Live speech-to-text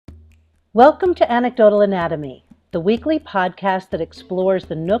Welcome to Anecdotal Anatomy, the weekly podcast that explores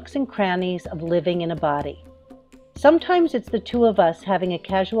the nooks and crannies of living in a body. Sometimes it's the two of us having a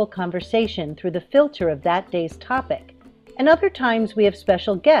casual conversation through the filter of that day's topic, and other times we have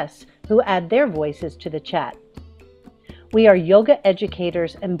special guests who add their voices to the chat. We are yoga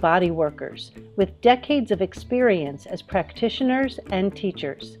educators and body workers with decades of experience as practitioners and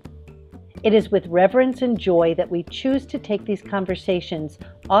teachers. It is with reverence and joy that we choose to take these conversations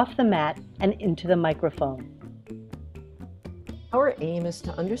off the mat and into the microphone. Our aim is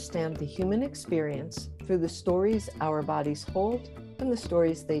to understand the human experience through the stories our bodies hold and the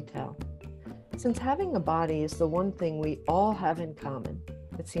stories they tell. Since having a body is the one thing we all have in common,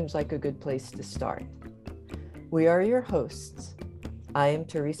 it seems like a good place to start. We are your hosts. I am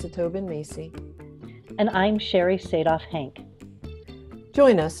Teresa Tobin Macy. And I'm Sherry Sadoff Hank.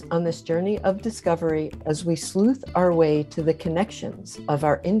 Join us on this journey of discovery as we sleuth our way to the connections of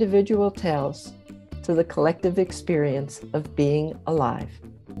our individual tales to the collective experience of being alive.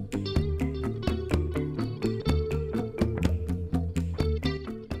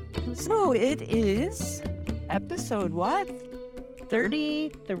 So it is episode what?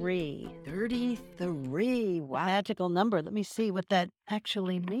 33. 33. Wow. Magical number. Let me see what that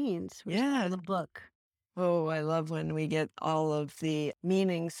actually means. Yeah. The book. Oh, I love when we get all of the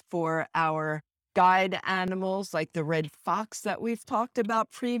meanings for our guide animals, like the red fox that we've talked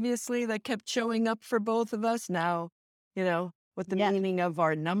about previously that kept showing up for both of us. Now, what the meaning of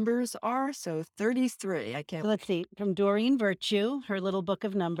our numbers are. So 33. I can't. So let's see. From Doreen Virtue, her little book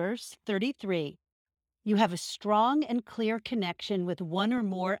of numbers, 33. You have a strong and clear connection with one or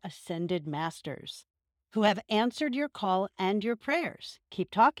more ascended masters who have answered your call and your prayers.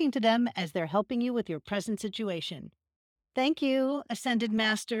 Keep talking to them as they're helping you with your present situation. Thank you, ascended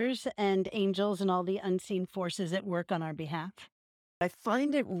masters and angels and all the unseen forces at work on our behalf. I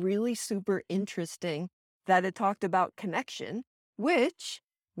find it really super interesting that it talked about connection, which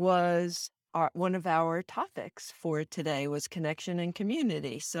was one of our topics for today was connection and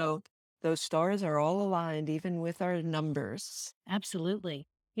community. So those stars are all aligned, even with our numbers. Absolutely.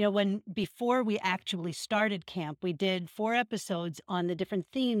 Before we actually started camp, we did 4 episodes on the different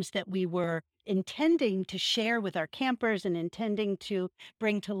themes that we were intending to share with our campers and intending to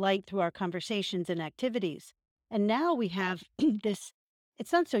bring to light through our conversations and activities. And now we have this,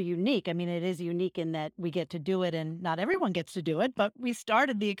 it's not so unique. I mean, it is unique in that we get to do it and not everyone gets to do it, but we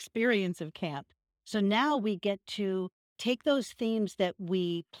started the experience of camp. So now we get to take those themes that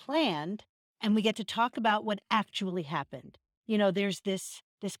we planned and we get to talk about what actually happened. There's this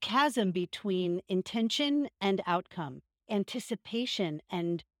chasm between intention and outcome, anticipation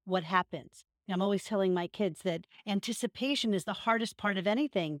and what happens. I'm always telling my kids that anticipation is the hardest part of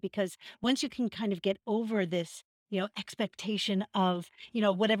anything, because once you can kind of get over this, expectation of,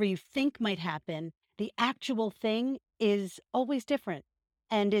 whatever you think might happen, the actual thing is always different.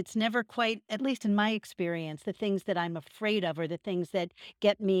 And it's never quite, at least in my experience, the things that I'm afraid of or the things that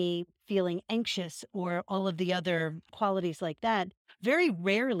get me feeling anxious or all of the other qualities like that very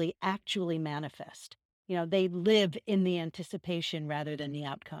rarely actually manifest. They live in the anticipation rather than the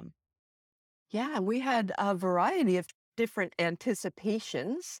outcome. Yeah, we had a variety of different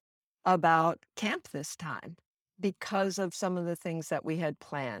anticipations about camp this time because of some of the things that we had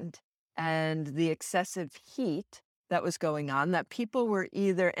planned and the excessive heat that was going on, that people were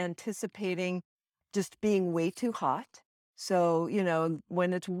either anticipating just being way too hot. So,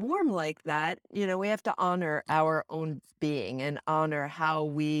 when it's warm like that, we have to honor our own being and honor how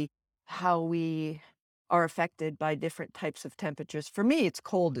we are affected by different types of temperatures. For me, it's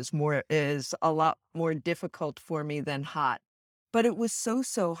cold is a lot more difficult for me than hot. But it was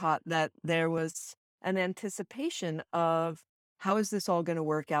so hot that there was an anticipation of how is this all going to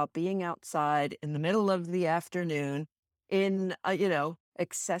work out being outside in the middle of the afternoon in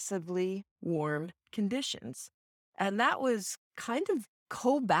excessively warm conditions. And that was kind of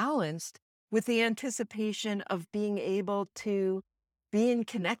co-balanced with the anticipation of being able to be in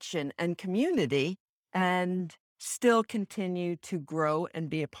connection and community and still continue to grow and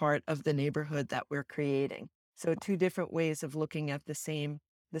be a part of the neighborhood that we're creating. So 2 different ways of looking at the same.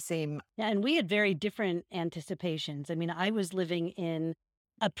 Yeah, and we had very different anticipations. I mean, I was living in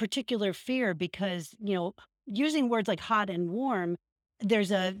a particular fear because, using words like hot and warm,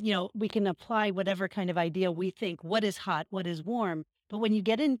 we can apply whatever kind of idea we think, what is hot, what is warm. But when you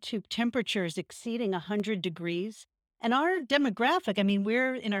get into temperatures exceeding 100 degrees, and our demographic, I mean,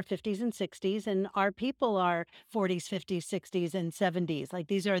 we're in our 50s and 60s, and our people are 40s, 50s, 60s, and 70s. Like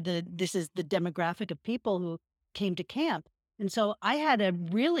this is the demographic of people who came to camp. And so I had a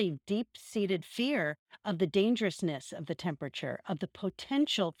really deep-seated fear of the dangerousness of the temperature, of the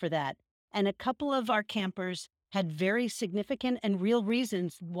potential for that And a couple of our campers had very significant and real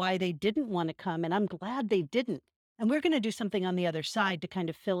reasons why they didn't want to come. And I'm glad they didn't. And we're going to do something on the other side to kind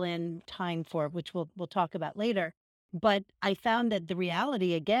of fill in time for, which we'll talk about later. But I found that the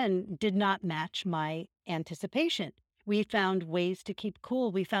reality again did not match my anticipation. We found ways to keep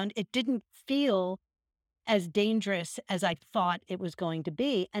cool. We found it didn't feel as dangerous as I thought it was going to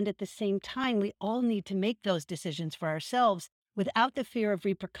be. And at the same time, we all need to make those decisions for ourselves without the fear of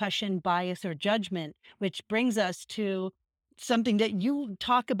repercussion, bias, or judgment, which brings us to something that you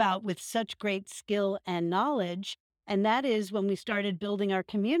talk about with such great skill and knowledge. And that is when we started building our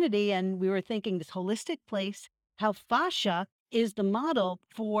community and we were thinking this holistic place, how fascia is the model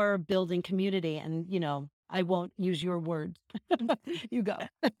for building community. And, I won't use your words. You go.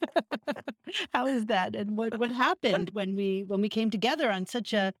 How is that? And what happened when we came together on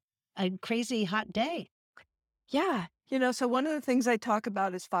such a crazy hot day? Yeah. So one of the things I talk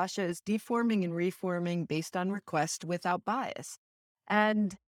about is fascia is deforming and reforming based on request without bias.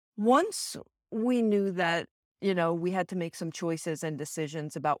 And once we knew that, we had to make some choices and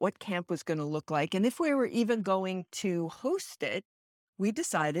decisions about what camp was going to look like, and if we were even going to host it, we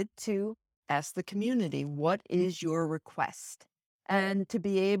decided to ask the community, what is your request? And to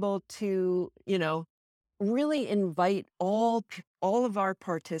be able to, really invite all of our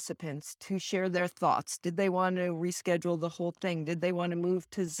participants to share their thoughts. Did they want to reschedule the whole thing? Did they want to move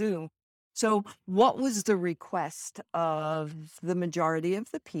to Zoom? So what was the request of the majority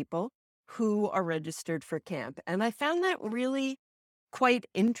of the people who are registered for camp? And I found that really quite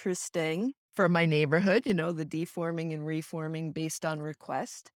interesting for my neighborhood, the deforming and reforming based on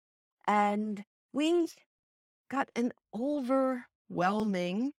request. And we got an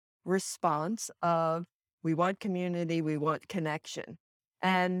overwhelming response of, we want community, we want connection.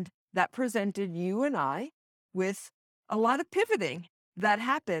 And that presented you and I with a lot of pivoting that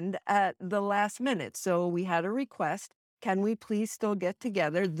happened at the last minute. So we had a request, can we please still get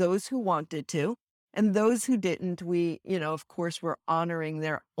together, those who wanted to, and those who didn't, we, of course, were honoring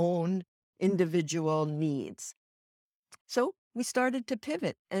their own individual needs. So we started to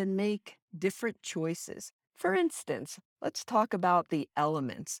pivot and make different choices. For instance, let's talk about the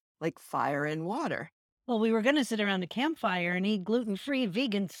elements like fire and water. Well, we were going to sit around a campfire and eat gluten-free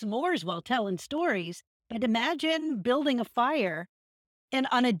vegan s'mores while telling stories. But imagine building a fire and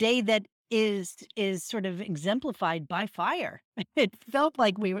on a day that is sort of exemplified by fire. It felt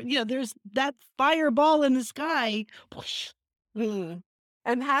like we were, there's that fireball in the sky. Whoosh. Mm.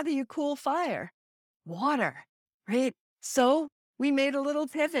 And how do you cool fire? Water, right? So we made a little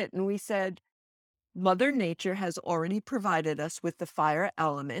pivot and we said, Mother Nature has already provided us with the fire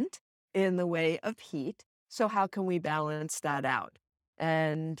element in the way of heat. So how can we balance that out?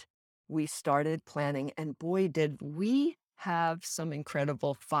 And we started planning, and boy, did we have some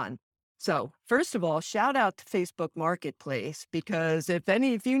incredible fun. So first of all, shout out to Facebook Marketplace, because if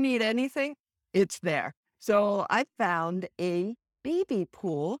you need anything, it's there. So I found a baby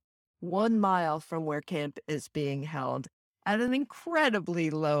pool 1 mile from where camp is being held at an incredibly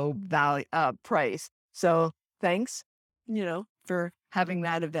low value price. So thanks, for having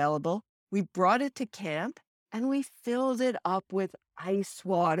that available. We brought it to camp and we filled it up with ice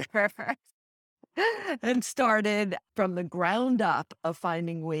water and started from the ground up of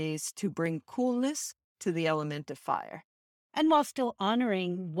finding ways to bring coolness to the element of fire. And while still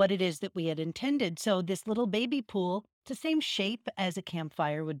honoring what it is that we had intended. So this little baby pool, it's the same shape as a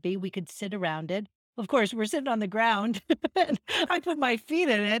campfire would be. We could sit around it. Of course, we're sitting on the ground. And I put my feet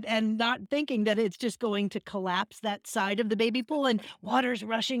in it and not thinking that it's just going to collapse that side of the baby pool and water's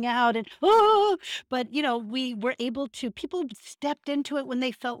rushing out and oh, but we were able to, people stepped into it when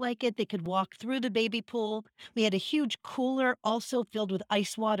they felt like it. They could walk through the baby pool. We had a huge cooler also filled with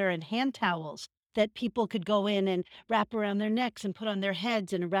ice water and hand towels that people could go in and wrap around their necks and put on their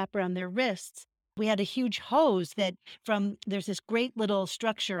heads and wrap around their wrists. We had a huge hose there's this great little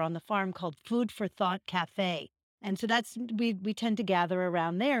structure on the farm called Food for Thought Cafe. And so we tend to gather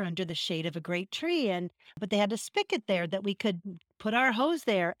around there under the shade of a great tree. But they had a spigot there that we could put our hose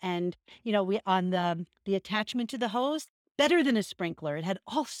there. And, we on the attachment to the hose, better than a sprinkler. It had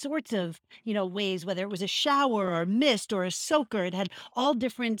all sorts of, ways, whether it was a shower or mist or a soaker. It had all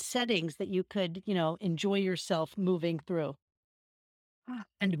different settings that you could, enjoy yourself moving through.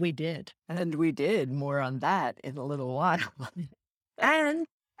 And we did. And we did. More on that in a little while. And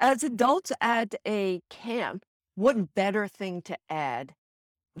as adults at a camp, what better thing to add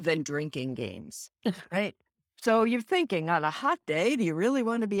than drinking games, right? So you're thinking on a hot day, do you really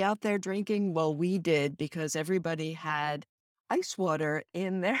want to be out there drinking? Well, we did, because everybody had ice water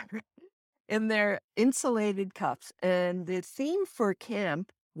in their insulated cups. And the theme for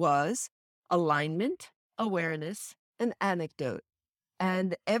camp was alignment, awareness, and anecdote.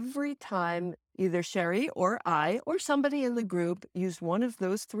 And every time either Sherry or I or somebody in the group used one of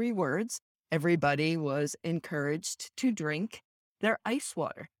those three words, everybody was encouraged to drink their ice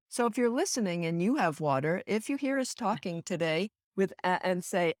water. So if you're listening and you have water, if you hear us talking today and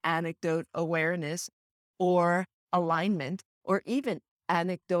say anecdote, awareness, or alignment, or even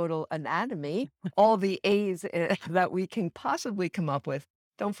anecdotal anatomy, all the A's that we can possibly come up with,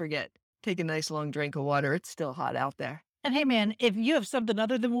 don't forget, take a nice long drink of water. It's still hot out there. And hey, man, if you have something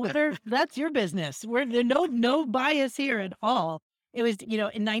other than water, that's your business. We're there no bias here at all. It was, in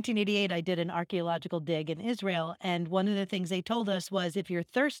 1988, I did an archaeological dig in Israel, and one of the things they told us was, if you're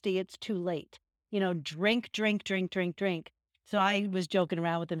thirsty, it's too late. Drink, drink, drink, drink, drink. So I was joking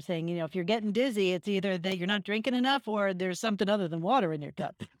around with them saying, if you're getting dizzy, it's either that you're not drinking enough or there's something other than water in your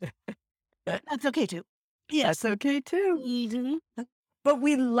cup. That's okay too. Yes. That's okay too. Mhm. But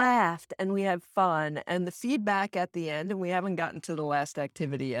we laughed and we had fun. And the feedback at the end, and we haven't gotten to the last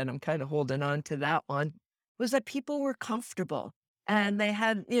activity, and I'm kind of holding on to that one, was that people were comfortable. And they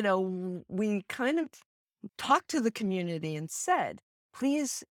had, we kind of talked to the community and said,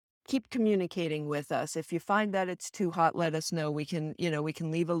 please keep communicating with us. If you find that it's too hot, let us know. We can, we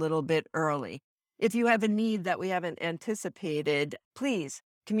can leave a little bit early. If you have a need that we haven't anticipated, please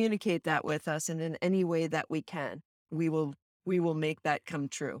communicate that with us. And in any way that we can, we will make that come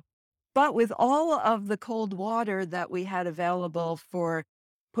true. But with all of the cold water that we had available for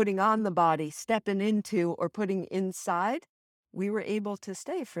putting on the body, stepping into, or putting inside, we were able to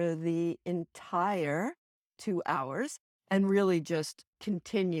stay for the entire 2 hours and really just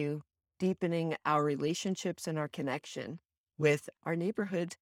continue deepening our relationships and our connection with our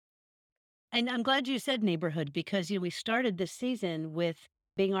neighborhood. And I'm glad you said neighborhood because we started this season with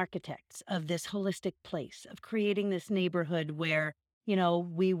being architects of this holistic place, of creating this neighborhood where,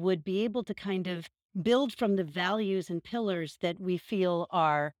 we would be able to kind of build from the values and pillars that we feel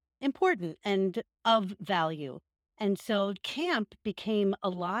are important and of value. And so camp became a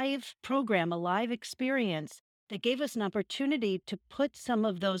live program, a live experience that gave us an opportunity to put some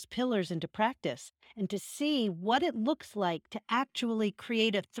of those pillars into practice and to see what it looks like to actually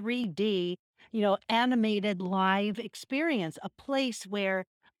create a 3D, animated live experience, a place where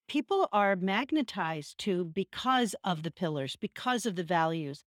people are magnetized to because of the pillars, because of the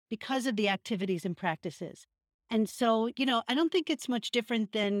values, because of the activities and practices. And so, I don't think it's much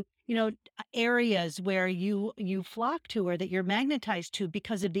different than, areas where you flock to or that you're magnetized to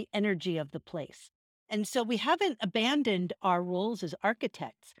because of the energy of the place. And so we haven't abandoned our roles as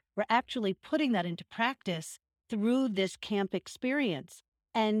architects. We're actually putting that into practice through this camp experience.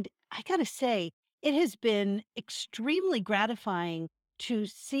 And I got to say, it has been extremely gratifying to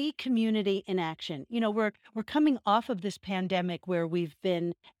see community in action. We're coming off of this pandemic where we've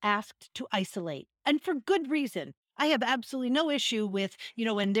been asked to isolate, and for good reason. I have absolutely no issue with,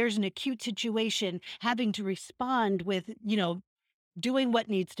 when there's an acute situation, having to respond with, doing what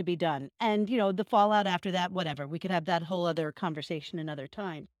needs to be done. And, the fallout after that, whatever, we could have that whole other conversation another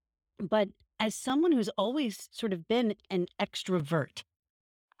time. But as someone who's always sort of been an extrovert,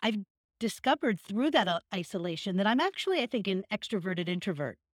 I've discovered through that isolation that I'm actually, I think, an extroverted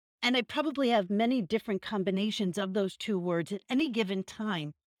introvert. And I probably have many different combinations of those two words at any given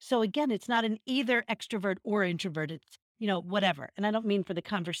time. So again, it's not an either extrovert or introvert. It's, whatever. And I don't mean for the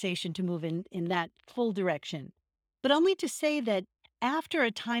conversation to move in that full direction, but only to say that after a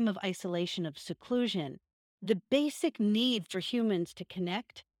time of isolation, of seclusion, the basic need for humans to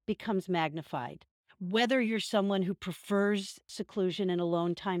connect becomes magnified. Whether you're someone who prefers seclusion and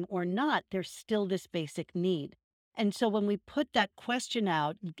alone time or not, there's still this basic need. And so when we put that question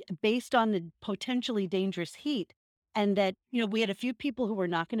out based on the potentially dangerous heat, and that, we had a few people who were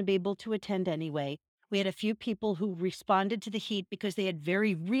not going to be able to attend anyway. We had a few people who responded to the heat because they had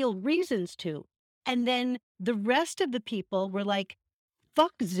very real reasons to. And then the rest of the people were like,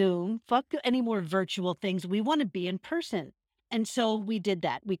 fuck Zoom, fuck any more virtual things. We want to be in person. And so we did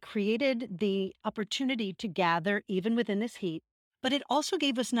that. We created the opportunity to gather even within this heat, but it also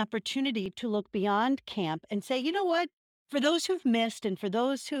gave us an opportunity to look beyond camp and say, you know what? For those who've missed and for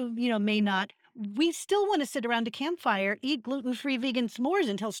those who, may not, we still want to sit around a campfire, eat gluten-free vegan s'mores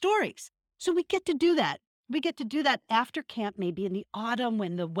and tell stories. So we get to do that. We get to do that after camp, maybe in the autumn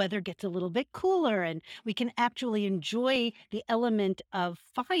when the weather gets a little bit cooler and we can actually enjoy the element of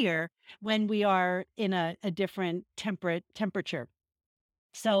fire when we are in a different temperature.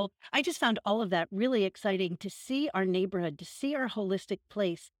 So I just found all of that really exciting to see our neighborhood, to see our holistic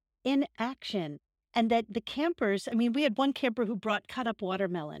place in action. And that the campers, I mean, we had one camper who brought cut up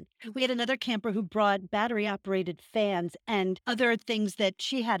watermelon. We had another camper who brought battery operated fans and other things that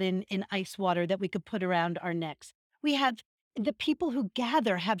she had in ice water that we could put around our necks. We have the people who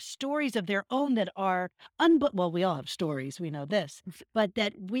gather have stories of their own that are well, we all have stories, we know this, but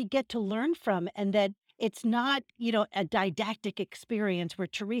that we get to learn from, and that it's not, a didactic experience where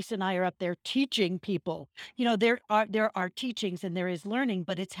Teresa and I are up there teaching people. There are teachings and there is learning,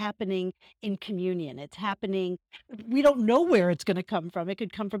 but it's happening in communion. It's happening. We don't know where it's going to come from. It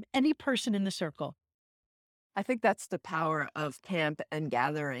could come from any person in the circle. I think that's the power of camp and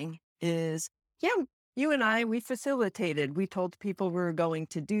gathering is, yeah, you and I, we facilitated. We told people we were going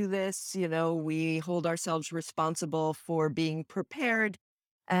to do this. We hold ourselves responsible for being prepared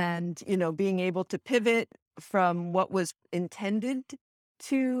and, being able to pivot from what was intended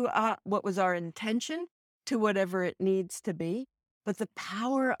to what was our intention to whatever it needs to be. But the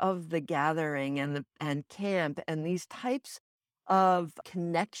power of the gathering and camp and these types of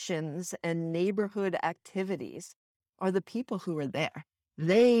connections and neighborhood activities are the people who are there.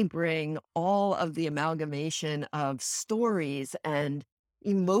 They bring all of the amalgamation of stories and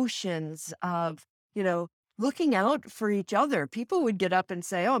emotions of, looking out for each other. People would get up and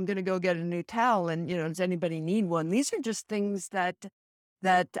say, "Oh, I'm going to go get a new towel." And, does anybody need one? These are just things that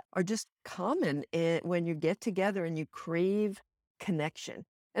are just common when you get together and you crave connection.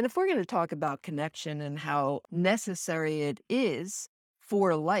 And if we're going to talk about connection and how necessary it is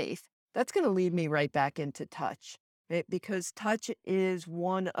for life, that's going to lead me right back into touch, right? Because touch is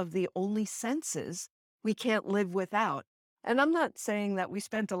one of the only senses we can't live without. And I'm not saying that we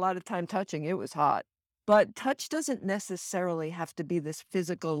spent a lot of time touching, it was hot, but touch doesn't necessarily have to be this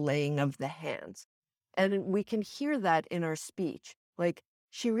physical laying of the hands. And we can hear that in our speech. Like,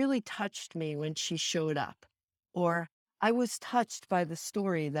 she really touched me when she showed up, or I was touched by the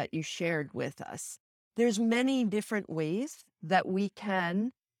story that you shared with us. There's many different ways that we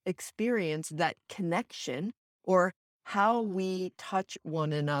can experience that connection or how we touch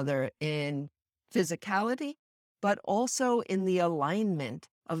one another in physicality, but also in the alignment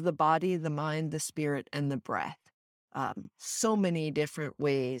of the body, the mind, the spirit, and the breath. So many different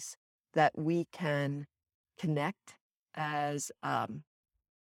ways that we can connect as a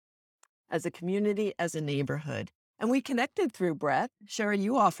community, as a neighborhood. And we connected through breath. Sherry,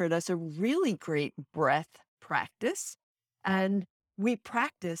 you offered us a really great breath practice. And we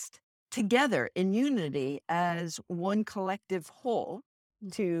practiced together in unity as one collective whole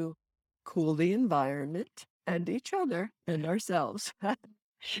to cool the environment and each other and ourselves.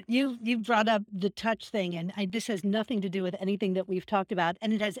 You brought up the touch thing, and this has nothing to do with anything that we've talked about,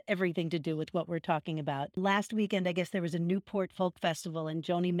 and it has everything to do with what we're talking about. Last weekend, I guess there was a Newport Folk Festival, and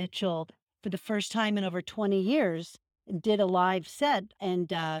Joni Mitchell, for the first time in over 20 years, did a live set,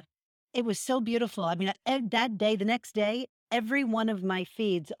 and it was so beautiful. I mean, that day, the next day, every one of my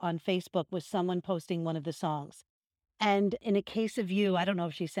feeds on Facebook was someone posting one of the songs. And in a case of you, I don't know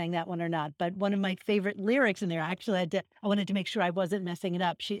if she sang that one or not, but one of my favorite lyrics in there, I wanted to make sure I wasn't messing it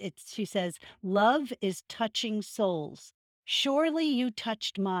up. She says, "Love is touching souls. Surely you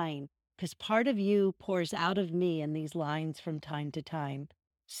touched mine, because part of you pours out of me in these lines from time to time."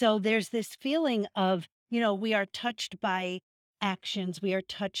 So there's this feeling of, we are touched by actions, we are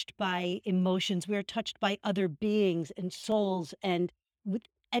touched by emotions, we are touched by other beings and souls. And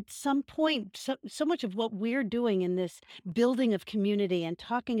at some point, so much of what we're doing in this building of community and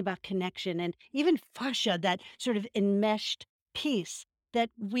talking about connection and even fascia, that sort of enmeshed piece, that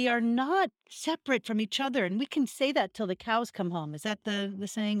we are not separate from each other. And we can say that till the cows come home. Is that the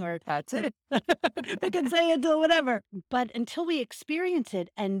saying? Or That's it. they can say it till whatever. But until we experience it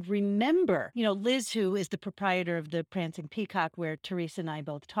and remember, Liz, who is the proprietor of the Prancing Peacock, where Teresa and I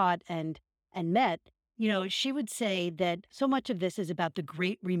both taught and met, she would say that so much of this is about the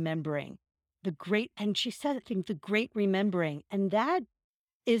great remembering, and she said, I think, the great remembering. And that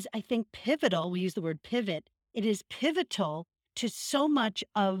is, I think, pivotal. We use the word pivot. It is pivotal to so much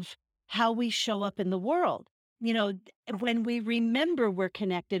of how we show up in the world. When we remember we're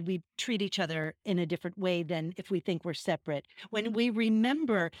connected, we treat each other in a different way than if we think we're separate. When we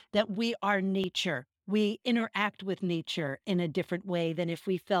remember that we are nature, we interact with nature in a different way than if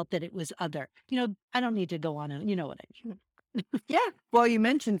we felt that it was other. I don't need to go on and you know what I mean. Yeah. Well, you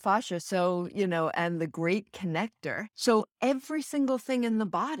mentioned fascia. So, and the great connector. So every single thing in the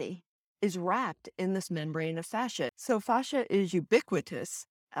body is wrapped in this membrane of fascia. So fascia is ubiquitous,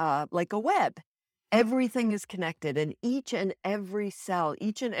 like a web. Everything is connected, and each and every cell,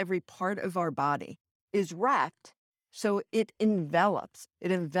 each and every part of our body is wrapped. So it envelops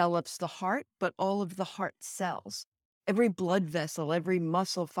the heart, but all of the heart cells. every blood vessel, every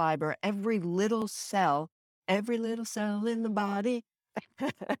muscle fiber, every little cell in the body,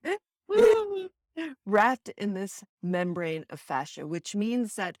 wrapped in this membrane of fascia, which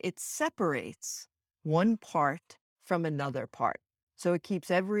means that it separates one part from another part. So it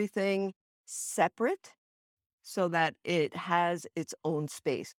keeps everything separate so that it has its own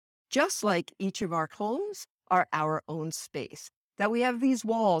space. Just like each of our homes are our own space. That we have these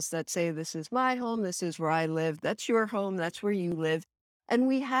walls that say, this is my home, this is where I live, that's your home, that's where you live. And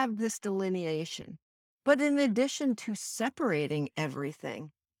we have this delineation. But in addition to separating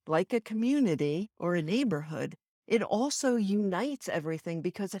everything, like a community or a neighborhood, it also unites everything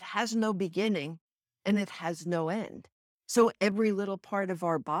because it has no beginning and it has no end. So every little part of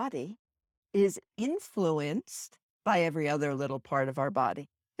our body is influenced by every other little part of our body.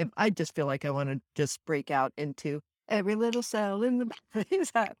 If I just feel like I want to just break out into every little cell in the body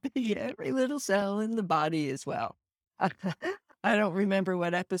is happy, every little cell in the body as well. I don't remember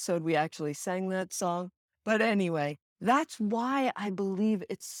what episode we actually sang that song, but anyway, that's why I believe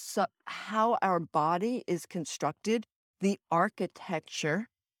it's how our body is constructed, the architecture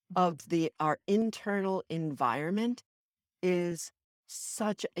of our internal environment is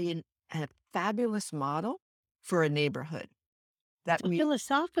such a fabulous model for a neighborhood that So we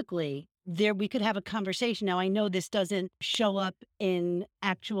philosophically, there we could have a conversation. Now, I know this doesn't show up in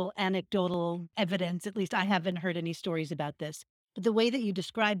actual anecdotal evidence. At least I haven't heard any stories about this. But the way that you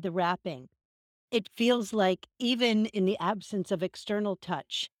described the wrapping, it feels like even in the absence of external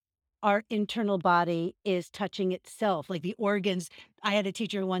touch, our internal body is touching itself, like the organs. I had a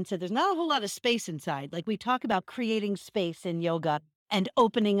teacher who once said there's not a whole lot of space inside. Like we talk about creating space in yoga and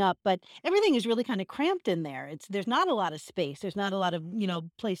opening up, but everything is really kind of cramped in there. There's not a lot of space. There's not a lot of,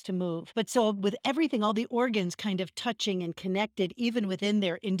 place to move. But so with everything, all the organs kind of touching and connected, even within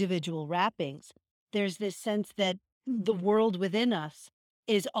their individual wrappings, there's this sense that the world within us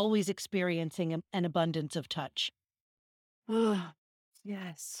is always experiencing an abundance of touch. ah,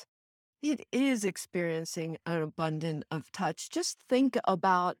 yes, it is experiencing an abundance of touch. Just think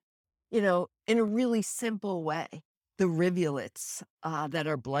about, in a really simple way, the rivulets that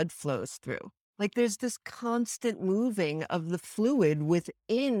our blood flows through. Like there's this constant moving of the fluid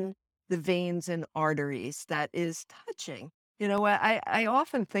within the veins and arteries that is touching. I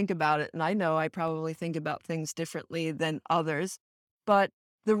often think about it, and I know I probably think about things differently than others, but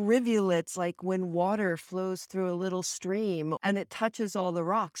the rivulets, like when water flows through a little stream and it touches all the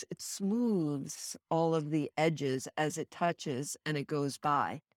rocks, it smooths all of the edges as it touches and it goes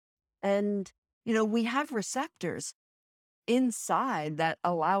by. And, we have receptors inside that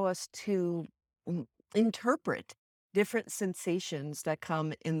allow us to mm, interpret different sensations that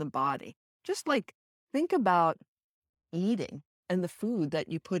come in the body. Just like think about eating and the food that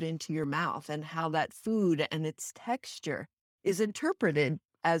you put into your mouth and how that food and its texture is interpreted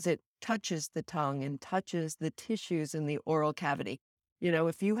as it touches the tongue and touches the tissues in the oral cavity.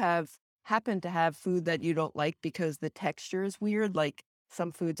 If you happen to have food that you don't like because the texture is weird, like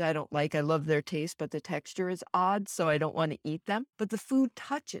some foods I don't like, I love their taste, but the texture is odd, so I don't want to eat them. But the food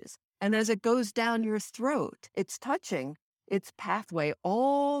touches. And as it goes down your throat, it's touching its pathway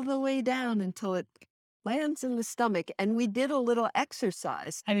all the way down until it lands in the stomach. And we did a little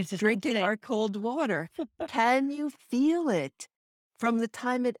exercise, I was just drinking our cold water. Can you feel it from the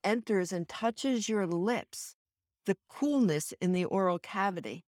time it enters and touches your lips? The coolness in the oral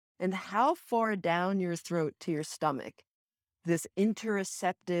cavity and how far down your throat to your stomach, this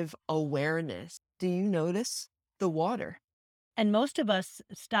interoceptive awareness. Do you notice the water? And most of us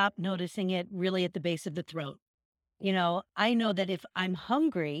stop noticing it really at the base of the throat. I know that if I'm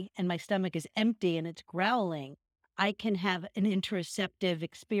hungry and my stomach is empty and it's growling, I can have an interoceptive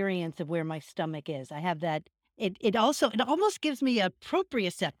experience of where my stomach is. I have that. It almost gives me a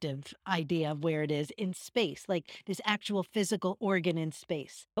proprioceptive idea of where it is in space, like this actual physical organ in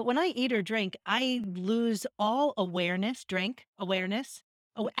space. But when I eat or drink, I lose all awareness, drink awareness,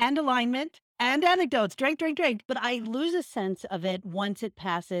 and alignment and anecdotes, drink, drink, drink. But I lose a sense of it once it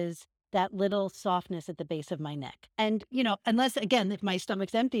passes that little softness at the base of my neck. And, unless again, if my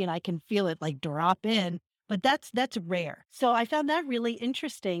stomach's empty and I can feel it like drop in, but that's rare. So I found that really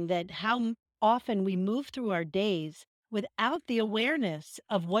interesting that how often we move through our days without the awareness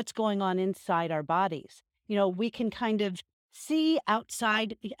of what's going on inside our bodies. We can kind of see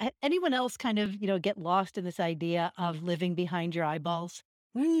outside. Anyone else kind of, get lost in this idea of living behind your eyeballs?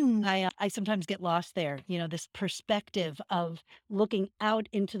 I sometimes get lost there, this perspective of looking out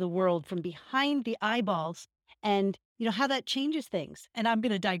into the world from behind the eyeballs and, how that changes things. And I'm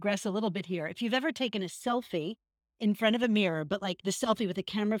going to digress a little bit here. If you've ever taken a selfie in front of a mirror, but like the selfie with the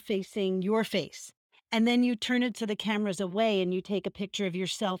camera facing your face, and then you turn it so the camera's away and you take a picture of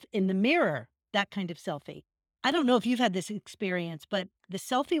yourself in the mirror, that kind of selfie. I don't know if you've had this experience, but the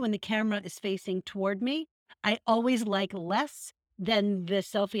selfie when the camera is facing toward me, I always like less than the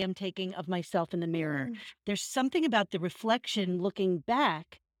selfie I'm taking of myself in the mirror. There's something about the reflection looking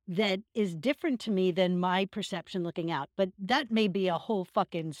back that is different to me than my perception looking out. But that may be a whole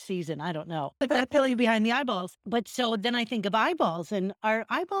fucking season. I don't know. Like that pilling behind the eyeballs. But so then I think of eyeballs, and are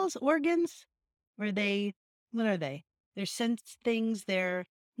eyeballs organs? Were they, what are they? They're sense things. They're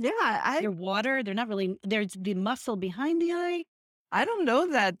Yeah, water. They're not really, there's the muscle behind the eye. I don't know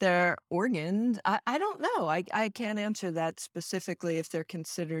that they're organs. I don't know. I can't answer that specifically if they're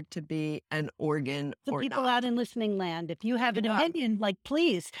considered to be an organ The or people not. out in listening land, if you have an Yeah. opinion, like,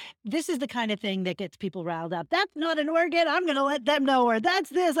 please, this is the kind of thing that gets people riled up. That's not an organ. I'm going to let them know. Or that's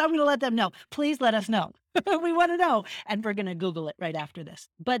this. I'm going to let them know. Please let us know. We want to know. And we're going to Google it right after this.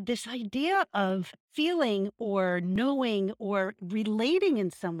 But this idea of feeling or knowing or relating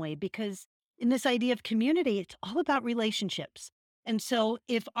in some way, because in this idea of community, it's all about relationships. And so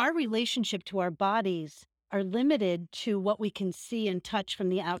if our relationship to our bodies are limited to what we can see and touch from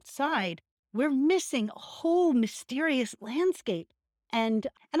the outside, we're missing a whole mysterious landscape. And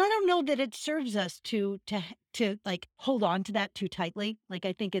I don't know that it serves us to like hold on to that too tightly. Like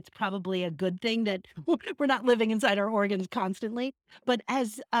I think it's probably a good thing that we're not living inside our organs constantly. But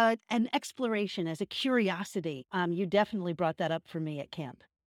as an exploration, as a curiosity, you definitely brought that up for me at camp.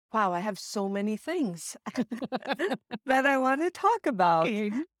 Wow, I have so many things that I want to talk about.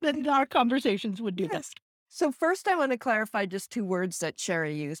 Then our conversations would do that. Yes. So first, I want to clarify just two words that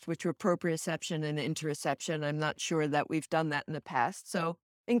Sherry used, which were proprioception and interoception. I'm not sure that we've done that in the past. So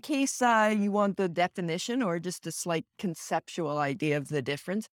in case you want the definition or just a slight conceptual idea of the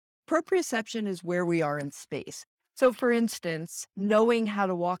difference, proprioception is where we are in space. So for instance, knowing how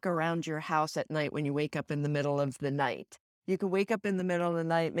to walk around your house at night when you wake up in the middle of the night. You can wake up in the middle of the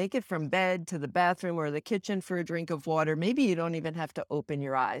night, make it from bed to the bathroom or the kitchen for a drink of water. Maybe you don't even have to open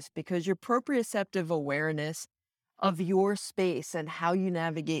your eyes because your proprioceptive awareness of your space and how you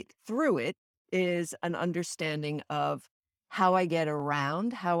navigate through it is an understanding of how I get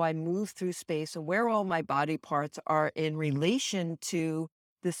around, how I move through space, and where all my body parts are in relation to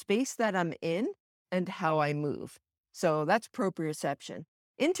the space that I'm in and how I move. So that's proprioception.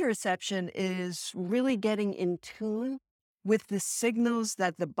 Interoception is really getting in tune with the signals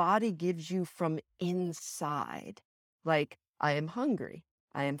that the body gives you from inside. Like, I am hungry,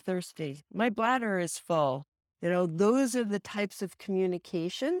 I am thirsty, my bladder is full. Those are the types of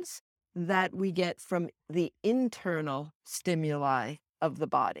communications that we get from the internal stimuli of the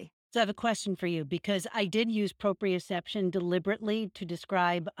body. So I have a question for you because I did use proprioception deliberately to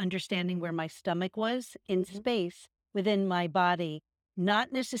describe understanding where my stomach was in space within my body,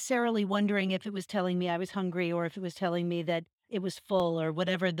 not necessarily wondering if it was telling me I was hungry or if it was telling me that it was full or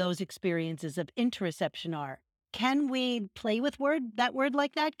whatever those experiences of interoception are. Can we play with that word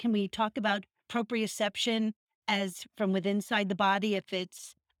like that? Can we talk about proprioception as from within inside the body if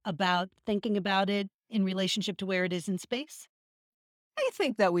it's about thinking about it in relationship to where it is in space? I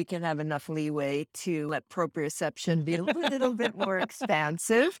think that we can have enough leeway to let proprioception be a little bit more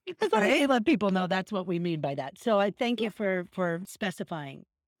expansive. As long as we let people know that's what we mean by that. So I thank you for specifying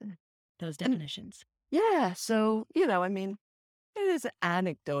those definitions. Yeah. So, it is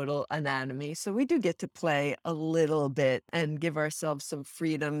anecdotal anatomy. So we do get to play a little bit and give ourselves some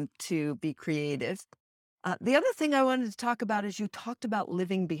freedom to be creative. The other thing I wanted to talk about is you talked about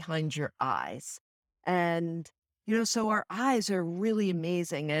living behind your eyes. And, so our eyes are really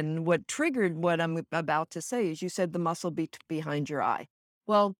amazing. And what triggered what I'm about to say is you said the muscle behind your eye.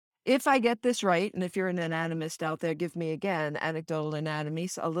 Well, if I get this right, and if you're an anatomist out there, give me again anecdotal anatomy,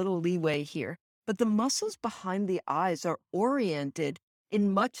 so a little leeway here. But the muscles behind the eyes are oriented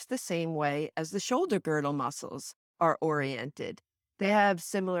in much the same way as the shoulder girdle muscles are oriented. They have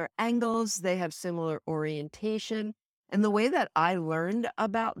similar angles, they have similar orientation. And the way that I learned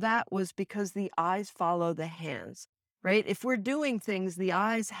about that was because the eyes follow the hands, right? If we're doing things, the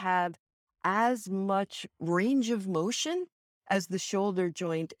eyes have as much range of motion as the shoulder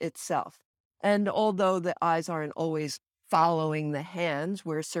joint itself. And although the eyes aren't always following the hands,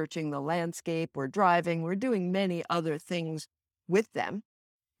 we're searching the landscape, we're driving, we're doing many other things with them,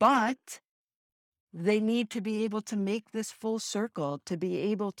 but they need to be able to make this full circle, to be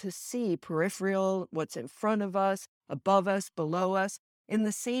able to see peripheral, what's in front of us, above us, below us, in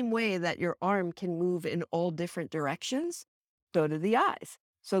the same way that your arm can move in all different directions, so do the eyes.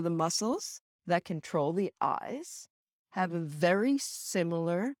 So the muscles that control the eyes have a very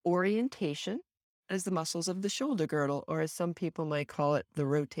similar orientation as the muscles of the shoulder girdle, or as some people might call it, the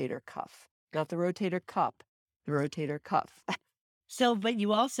rotator cuff. not the rotator cup, the rotator cuff. So, but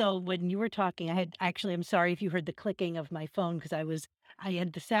you also, when you were talking, I had actually, I'm sorry if you heard the clicking of my phone because I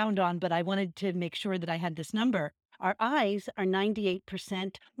had the sound on, but I wanted to make sure that I had this number. Our eyes are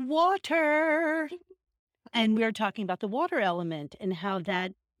 98% water. And we were talking about the water element and how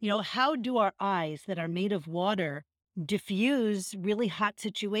that, how do our eyes that are made of water diffuse really hot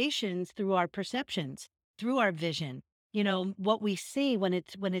situations through our perceptions, through our vision? What we see when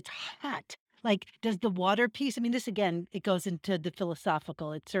it's hot. Like, does the water piece, I mean, this again, it goes into the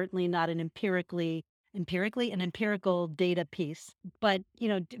philosophical. It's certainly not an empirically an empirical data piece. But,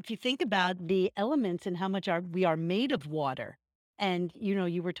 if you think about the elements and how much we are made of water, and,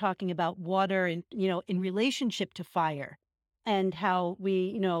 you were talking about water and, in relationship to fire and how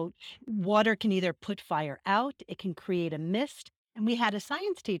water can either put fire out, it can create a mist. And we had a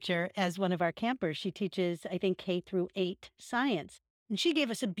science teacher as one of our campers. She teaches, I think, K through 8 science. And she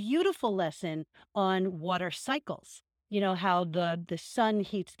gave us a beautiful lesson on water cycles. How the sun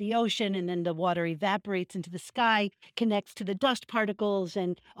heats the ocean and then the water evaporates into the sky, connects to the dust particles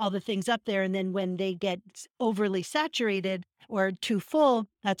and all the things up there. And then when they get overly saturated, or too full,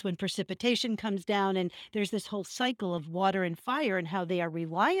 that's when precipitation comes down. And there's this whole cycle of water and fire and how they are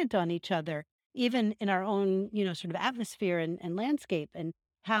reliant on each other, even in our own, sort of atmosphere and landscape, and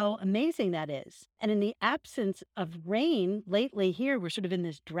how amazing that is. And in the absence of rain lately here, we're sort of in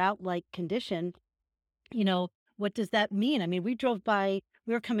this drought like condition. you know, what does that mean? I mean, we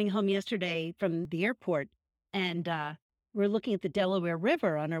were coming home yesterday from the airport and we're looking at the Delaware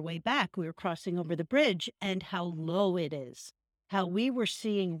River on our way back. We were crossing over the bridge and how low it is. How we were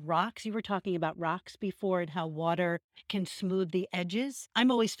seeing rocks. You were talking about rocks before and how water can smooth the edges. I'm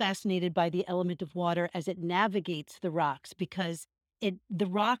always fascinated by the element of water as it navigates the rocks because the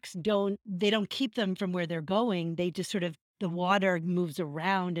rocks don't keep them from where they're going. They just sort of the water moves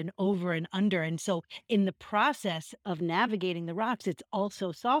around and over and under. And so in the process of navigating the rocks, it's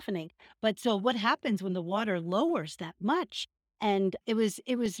also softening. But so what happens when the water lowers that much? And it was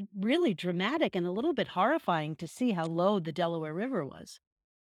really dramatic and a little bit horrifying to see how low the Delaware River was.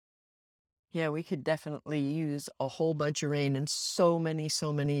 Yeah, we could definitely use a whole bunch of rain in so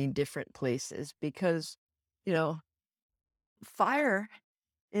many different places because, you know, fire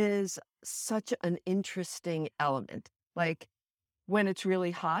is such an interesting element. Like when it's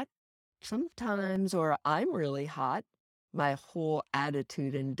really hot, sometimes, or I'm really hot, my whole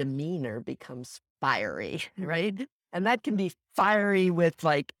attitude and demeanor becomes fiery, right? And that can be fiery with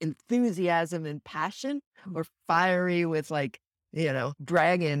like enthusiasm and passion, or fiery with like,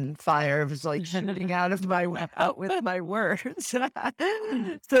 dragon fire was like shooting out of out with my words.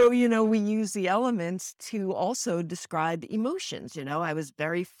 So, we use the elements to also describe emotions. I was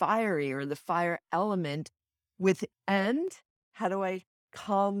very fiery, or the fire element and how do I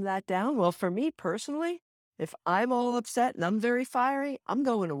calm that down? Well, for me personally, if I'm all upset and I'm very fiery, I'm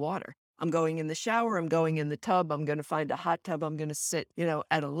going to water. I'm going in the shower. I'm going in the tub. I'm going to find a hot tub. I'm going to sit,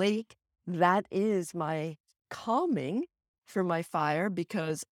 at a lake. That is my calming for my fire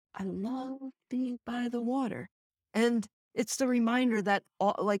because I love being by the water. And it's the reminder that,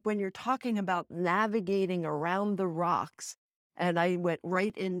 like when you're talking about navigating around the rocks, and I went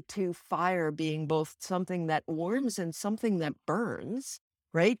right into fire being both something that warms and something that burns,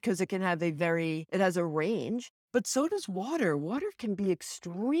 right? Because it has a range, but so does water. Water can be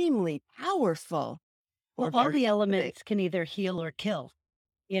extremely powerful Well, or all very the soothing. elements can either heal or kill.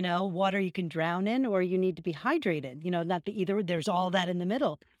 Water you can drown in or you need to be hydrated. Not the either. There's all that in the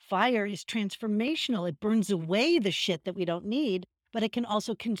middle. Fire is transformational. It burns away the shit that we don't need, but it can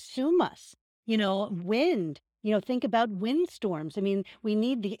also consume us. Wind. Think about windstorms. I mean, we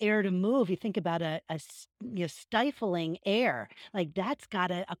need the air to move. You think about stifling air, like that's got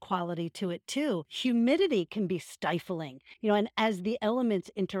a quality to it too. Humidity can be stifling, and as the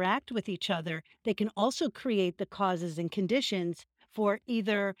elements interact with each other, they can also create the causes and conditions for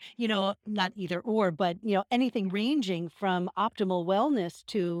either, not either or, but, anything ranging from optimal wellness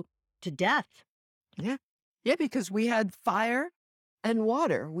to death. Yeah. Yeah, because we had fire and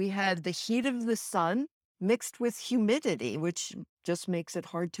water. We had the heat of the sun mixed with humidity, which just makes it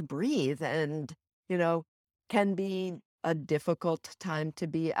hard to breathe and, you know, can be a difficult time to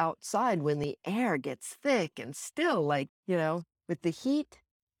be outside when the air gets thick and still, like, with the heat,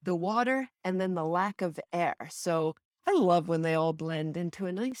 the water, and then the lack of air. So I love when they all blend into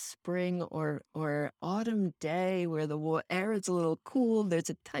a nice spring or autumn day where the air is a little cool.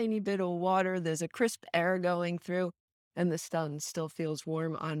 There's a tiny bit of water. There's a crisp air going through, and the sun still feels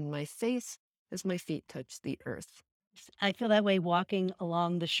warm on my face as my feet touch the earth. I feel that way walking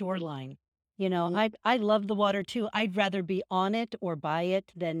along the shoreline. You know, I love the water too. I'd rather be on it or by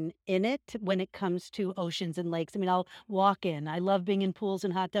it than in it when it comes to oceans and lakes. I mean, I'll walk in. I love being in pools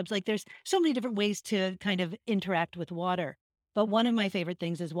and hot tubs. Like there's so many different ways to kind of interact with water. But one of my favorite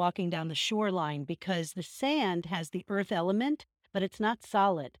things is walking down the shoreline because the sand has the earth element, but it's not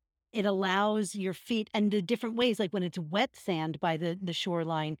solid. It allows your feet and the different ways, like when it's wet sand by the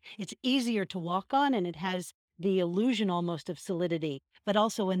shoreline, it's easier to walk on and it has the illusion almost of solidity. But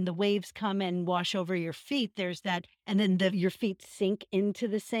also when the waves come and wash over your feet, there's that, and then your feet sink into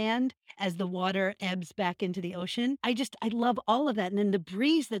the sand as the water ebbs back into the ocean. I love all of that. And then the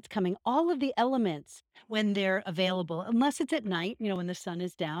breeze that's coming, all of the elements when they're available, unless it's at night, you know, when the sun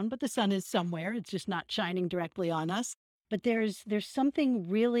is down, but the sun is somewhere. It's just not shining directly on us. But there's something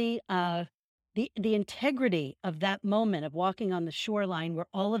really the integrity of that moment of walking on the shoreline where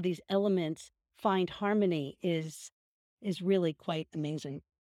all of these elements find harmony is really quite amazing.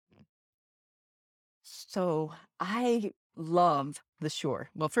 So I love the shore.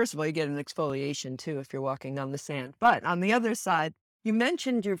 Well, first of all, you get an exfoliation too if you're walking on the sand. But on the other side, you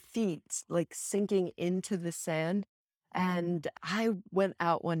mentioned your feet like sinking into the sand. And I went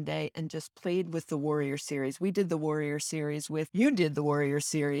out one day and just played with the Warrior series. We did the Warrior series you did the Warrior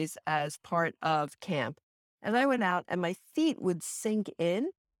series as part of camp. And I went out and my feet would sink in.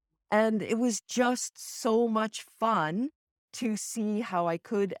 And it was just so much fun to see how I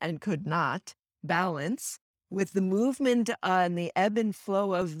could and could not balance with the movement and the ebb and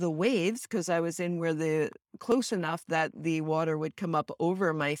flow of the waves, because I was in where close enough that the water would come up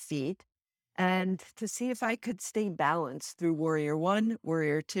over my feet, and to see if I could stay balanced through Warrior 1,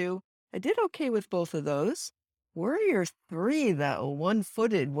 Warrior 2. I did okay with both of those. Warrior 3, though,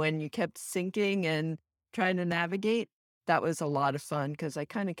 one-footed when you kept sinking and trying to navigate, that was a lot of fun because I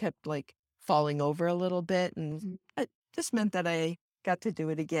kind of kept like falling over a little bit, and it just meant that I got to do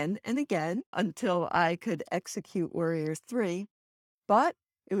it again and again until I could execute Warrior 3. But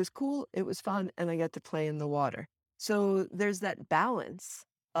it was cool, it was fun, and I got to play in the water. So there's that balance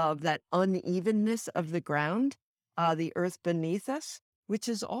of that unevenness of the ground, the earth beneath us, which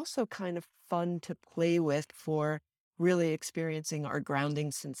is also kind of fun to play with for really experiencing our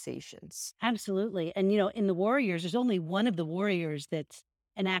grounding sensations. Absolutely. And, you know, in the warriors, there's only one of the warriors that's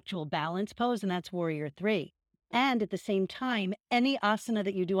an actual balance pose, and that's Warrior 3. And at the same time, any asana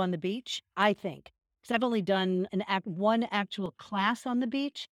that you do on the beach, I think, because I've only done one actual class on the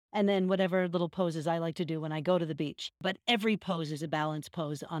beach, and then whatever little poses I like to do when I go to the beach. But every pose is a balance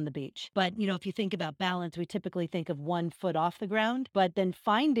pose on the beach. But, you know, if you think about balance, we typically think of 1 foot off the ground, but then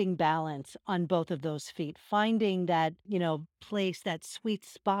finding balance on both of those feet, finding that, you know, place, that sweet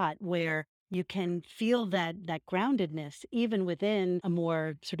spot where you can feel that groundedness even within a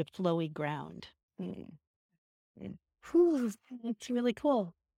more sort of flowy ground. Mm. Mm. Whew, it's really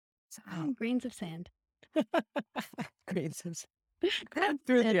cool. So, Grains of sand. grains of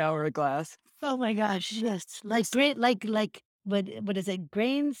through the hourglass. Oh my gosh, yes. What is it?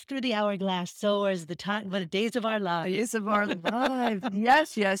 Grains through the hourglass, so is the time what days of our lives. Days of our lives.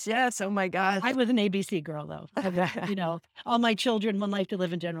 Yes, yes, yes. Oh my gosh. I was an ABC girl though. You know, all my children, One Life to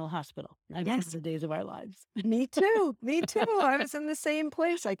Live in General Hospital. I Yes. was the days of our lives. Me too. Me too. I was in the same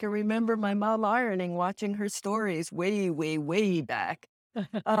place. I can remember my mom ironing, watching her stories way, way, way back.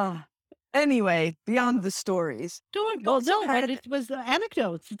 Uh, anyway, beyond the stories. Well, also no, had- but it was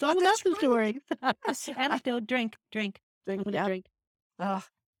anecdotes. It's all about that's the right. story. Yes. Anecdote, drink. I'm gonna Yep. drink. Oh,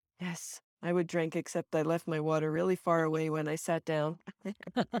 yes. I would drink, except I left my water really far away when I sat down.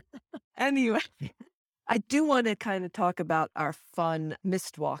 Anyway, I do want to kind of talk about our fun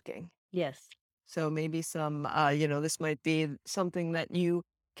mist walking. Yes. So maybe some, this might be something that you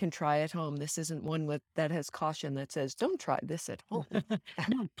can try at home. This isn't one that has caution that says, don't try this at home.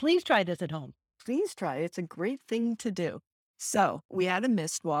 No, please try this at home. Please try. It's a great thing to do. So we had a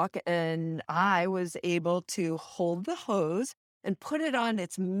mist walk, and I was able to hold the hose and put it on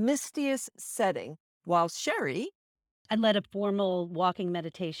its mistiest setting, while Sherry, I led a formal walking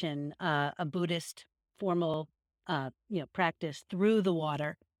meditation, a Buddhist formal, practice through the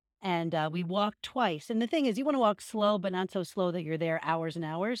water. And we walked twice. And the thing is, you want to walk slow, but not so slow that you're there hours and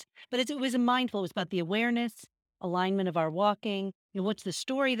hours. But it was mindful. It was about the awareness, alignment of our walking. You know, what's the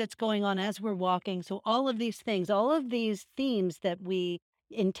story that's going on as we're walking? So all of these things, all of these themes that we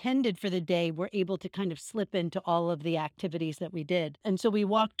intended for the day were able to kind of slip into all of the activities that we did. And so we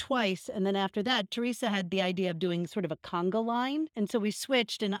walked twice. And then after that, Teresa had the idea of doing sort of a conga line. And so we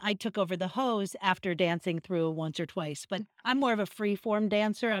switched and I took over the hose after dancing through once or twice. But I'm more of a free form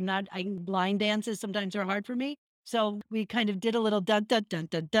dancer. Line dances sometimes are hard for me. So we kind of did a little dun dun dun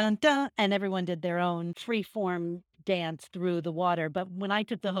dun dun dun, and everyone did their own free form dance through the water. But when I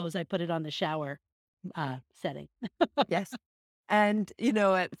took the hose, I put it on the shower setting. Yes. And,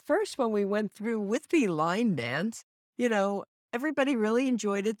 at first when we went through with the line dance, you know, everybody really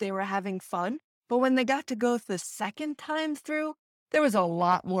enjoyed it. They were having fun. But when they got to go the second time through, there was a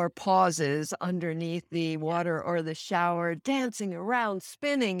lot more pauses underneath the water or the shower, dancing around,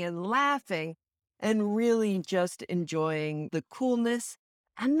 spinning and laughing, and really just enjoying the coolness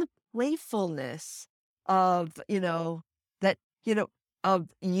and the playfulness of, that, of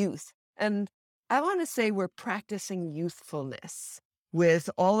youth. And I want to say we're practicing youthfulness with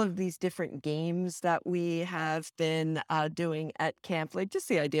all of these different games that we have been doing at camp. Like just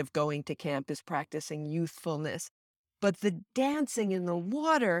the idea of going to camp is practicing youthfulness. But the dancing in the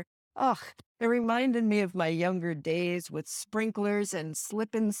water, ugh, it reminded me of my younger days with sprinklers and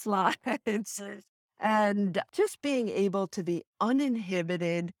slip and slides. And just being able to be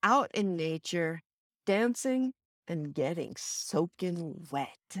uninhibited out in nature, dancing and getting soaking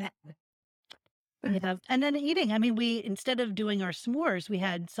wet. Yeah, and then eating. I mean, we instead of doing our s'mores, we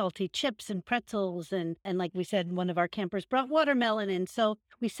had salty chips and pretzels, and like we said, one of our campers brought watermelon in. So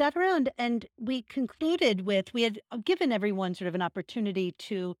we sat around and we concluded with we had given everyone sort of an opportunity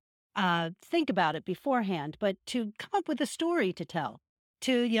to think about it beforehand, but to come up with a story to tell.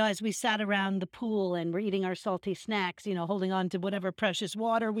 To, as we sat around the pool and we're eating our salty snacks, holding on to whatever precious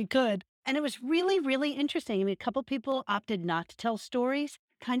water we could. And it was really, really interesting. I mean, a couple people opted not to tell stories,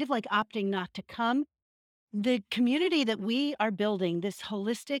 kind of like opting not to come. The community that we are building, this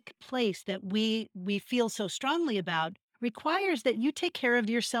holistic place that we feel so strongly about, requires that you take care of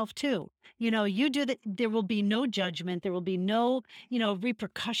yourself too. You do that. There will be no judgment. There will be no,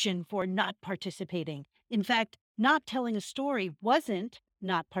 repercussion for not participating. In fact, not telling a story wasn't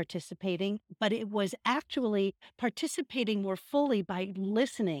not participating, but it was actually participating more fully by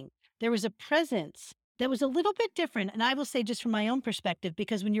listening. There was a presence that was a little bit different. And I will say, just from my own perspective,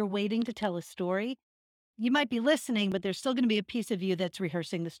 because when you're waiting to tell a story, you might be listening, but there's still going to be a piece of you that's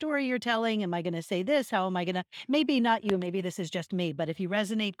rehearsing the story you're telling. Am I going to say this? How am I going to? Maybe not you. Maybe this is just me. But if you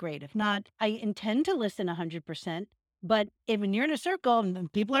resonate, great. If not, I intend to listen 100%. But if, when you're in a circle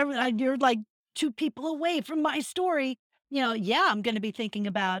and people are, you're like two people away from my story, yeah, I'm going to be thinking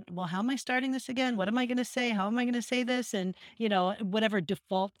about, well, how am I starting this again? What am I going to say? How am I going to say this? And, whatever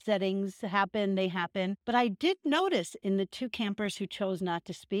default settings happen, they happen. But I did notice in the two campers who chose not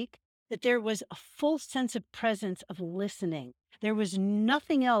to speak, that there was a full sense of presence of listening. There was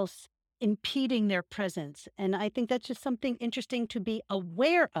nothing else impeding their presence. And I think that's just something interesting to be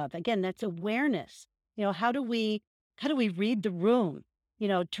aware of. Again, that's awareness. How do we read the room?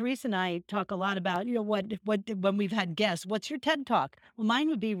 Teresa and I talk a lot about, what when we've had guests, what's your TED talk? Well, mine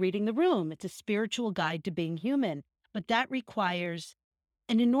would be reading the room. It's a spiritual guide to being human, but that requires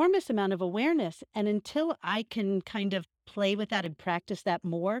an enormous amount of awareness. And until I can kind of play with that and practice that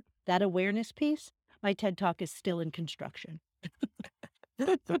more, that awareness piece, my TED talk is still in construction.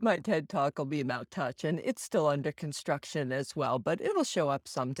 My TED talk will be about touch, and it's still under construction as well, but it'll show up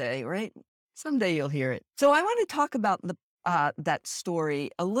someday, right? Someday you'll hear it. So I want to talk about that story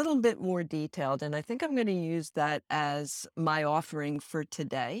a little bit more detailed, and I think I'm going to use that as my offering for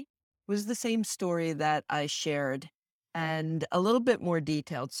today. Was the same story that I shared, and a little bit more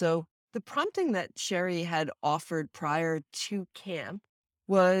detailed. So the prompting that Sherry had offered prior to camp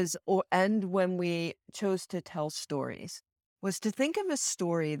was, and when we chose to tell stories, was to think of a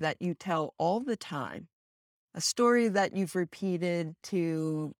story that you tell all the time, a story that you've repeated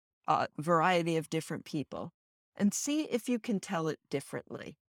to a variety of different people, and see if you can tell it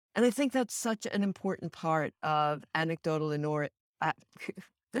differently. And I think that's such an important part of uh, anecdotal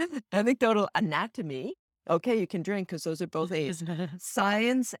anatomy. Okay, you can drink because those are both A's.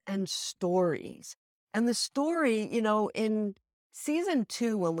 Science and stories. And the story, in season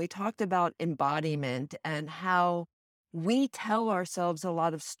 2, when we talked about embodiment and how we tell ourselves a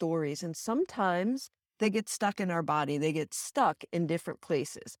lot of stories, and sometimes they get stuck in our body, they get stuck in different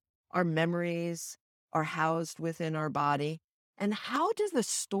places. Our memories are housed within our body. And how do the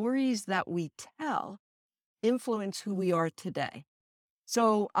stories that we tell influence who we are today?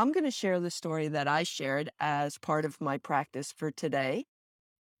 So I'm going to share the story that I shared as part of my practice for today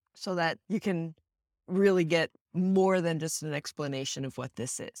so that you can really get more than just an explanation of what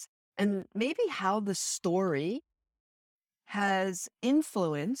this is. And maybe how the story has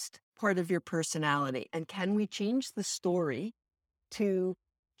influenced part of your personality. And can we change the story to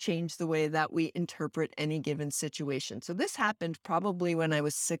change the way that we interpret any given situation? So this happened probably when I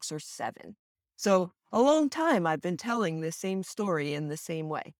was 6 or 7. So a long time I've been telling the same story in the same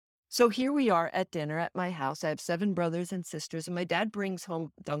way. So here we are at dinner at my house. I have 7 brothers and sisters, and my dad brings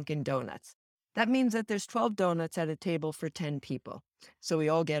home Dunkin' Donuts. That means that there's 12 donuts at a table for 10 people. So we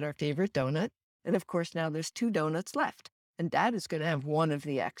all get our favorite donut. And of course, now there's 2 donuts left. And Dad is going to have one of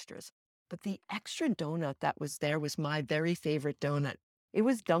the extras. But the extra donut that was there was my very favorite donut. It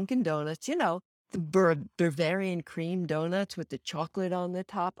was Dunkin' Donuts, the Bavarian cream donuts with the chocolate on the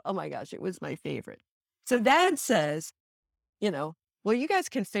top. Oh my gosh, it was my favorite. So Dad says, well, you guys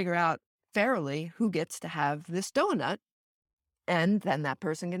can figure out fairly who gets to have this donut, and then that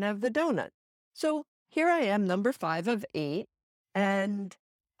person can have the donut. So here I am, number 5 of 8, and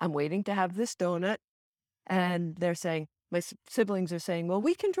I'm waiting to have this donut. And they're saying, my siblings are saying, well,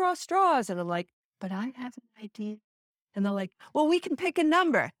 we can draw straws. And I'm like, but I have an idea. And they're like, well, we can pick a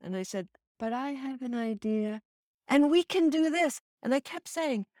number. And I said, but I have an idea. And we can do this. And I kept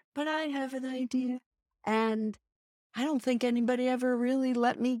saying, but I have an idea. And I don't think anybody ever really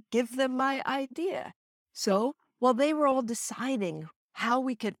let me give them my idea. So while they were all deciding how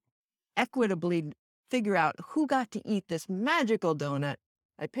we could equitably figure out who got to eat this magical donut,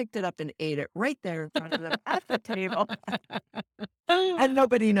 I picked it up and ate it right there in front of them at the table. And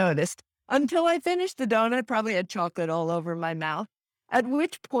nobody noticed until I finished the donut, probably had chocolate all over my mouth. At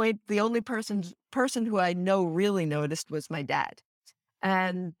which point, the only person who I know really noticed was my dad.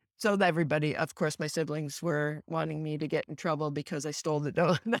 And so everybody, of course, my siblings were wanting me to get in trouble because I stole the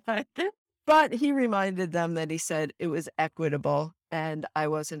donut. But he reminded them that he said it was equitable and I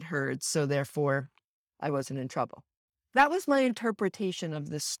wasn't heard. So therefore, I wasn't in trouble. That was my interpretation of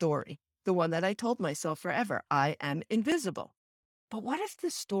this story, the one that I told myself forever. I am invisible. But what if the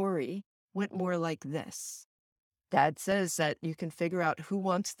story went more like this? Dad says that you can figure out who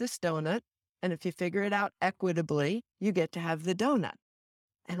wants this donut. And if you figure it out equitably, you get to have the donut.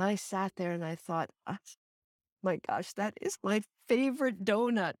 And I sat there and I thought, my gosh, that is my favorite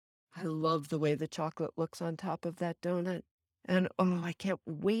donut. I love the way the chocolate looks on top of that donut. And I can't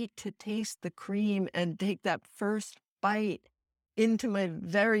wait to taste the cream and take that first bite into my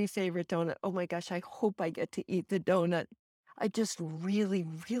very favorite donut. Oh my gosh, I hope I get to eat the donut. I just really,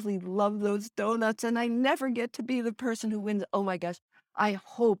 really love those donuts, and I never get to be the person who wins. Oh my gosh, I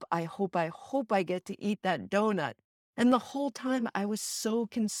hope I get to eat that donut. And the whole time I was so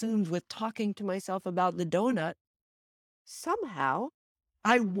consumed with talking to myself about the donut, somehow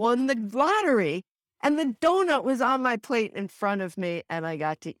I won the lottery and the donut was on my plate in front of me and I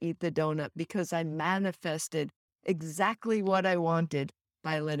got to eat the donut because I manifested exactly what I wanted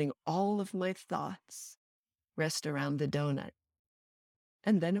by letting all of my thoughts rest around the donut.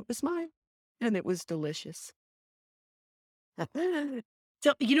 And then it was mine and it was delicious.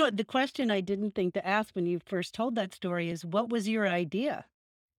 So, the question I didn't think to ask when you first told that story is, what was your idea?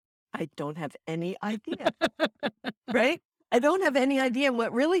 I don't have any idea, right? I don't have any idea. And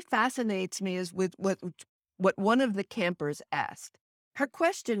what really fascinates me is with what one of the campers asked. Her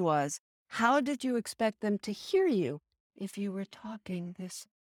question was, how did you expect them to hear you if you were talking this?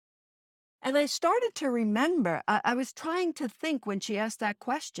 And I started to remember, I was trying to think when she asked that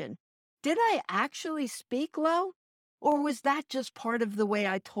question, did I actually speak low? Or was that just part of the way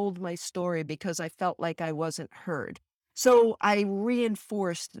I told my story because I felt like I wasn't heard? So I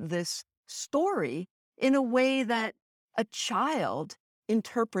reinforced this story in a way that a child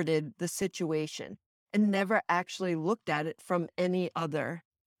interpreted the situation and never actually looked at it from any other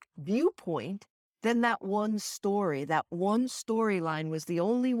viewpoint than that one story. That one storyline was the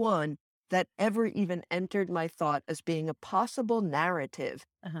only one that ever even entered my thought as being a possible narrative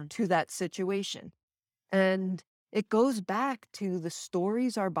Uh-huh. to that situation. And it goes back to the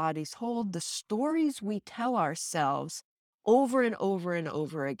stories our bodies hold, the stories we tell ourselves over and over and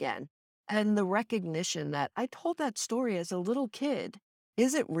over again. And the recognition that I told that story as a little kid.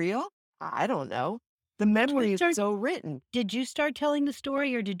 Is it real? I don't know. The memory is start- so written. Did you start telling the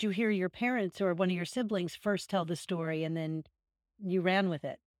story, or did you hear your parents or one of your siblings first tell the story and then you ran with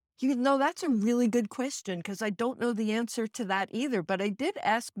it? That's a really good question because I don't know the answer to that either. But I did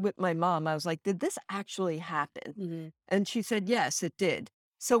ask with my mom, I was like, did this actually happen? Mm-hmm. And she said, yes, it did.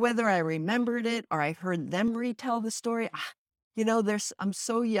 So whether I remembered it or I heard them retell the story, I'm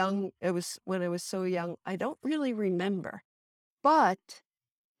so young. It was when I was so young, I don't really remember. But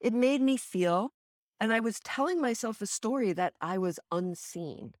it made me feel, and I was telling myself a story that I was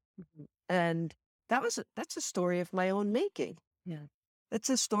unseen. Mhm. And that's a story of my own making. Yeah. It's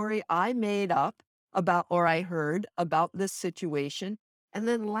a story I made up about, or I heard about this situation, and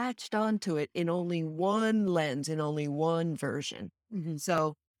then latched onto it in only one lens, in only one version. Mm-hmm.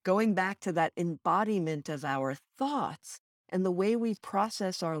 So going back to that embodiment of our thoughts and the way we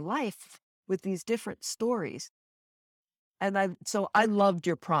process our life with these different stories. So I loved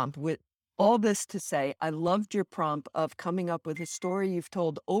your prompt with All this to say, I loved your prompt of coming up with a story you've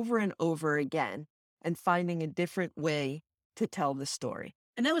told over and over again and finding a different way to tell the story.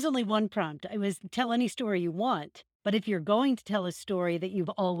 And that was only one prompt. I was tell any story you want, but if you're going to tell a story that you've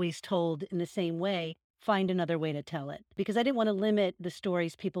always told in the same way, find another way to tell it. Because I didn't want to limit the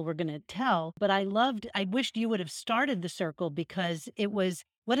stories people were going to tell, but I wished you would have started the circle because it was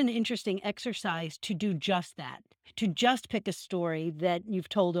what an interesting exercise to do just that, to just pick a story that you've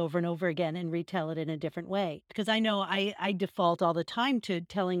told over and over again and retell it in a different way. Because I know I default all the time to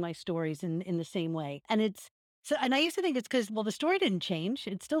telling my stories in the same way. And I used to think it's because, well, the story didn't change.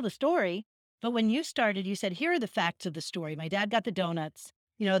 It's still the story. But when you started, you said, here are the facts of the story. My dad got the donuts.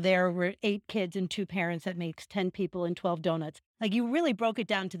 There were 8 kids and 2 parents. That makes 10 people and 12 donuts. Like you really broke it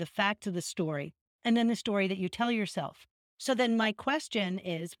down to the facts of the story and then the story that you tell yourself. So then my question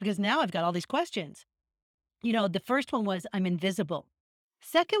is, because now I've got all these questions, the first one was, I'm invisible.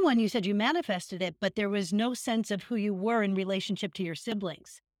 Second one, you said you manifested it, but there was no sense of who you were in relationship to your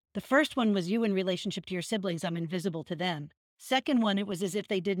siblings. The first one was you in relationship to your siblings. I'm invisible to them. Second one, it was as if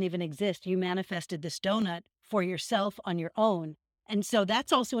they didn't even exist. You manifested this donut for yourself on your own. And so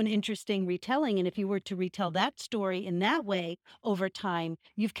that's also an interesting retelling. And if you were to retell that story in that way over time,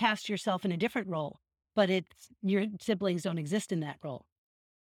 you've cast yourself in a different role, but your siblings don't exist in that role.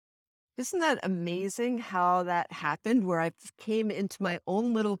 Isn't that amazing how that happened, where I came into my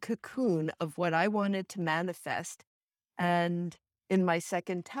own little cocoon of what I wanted to manifest? And in my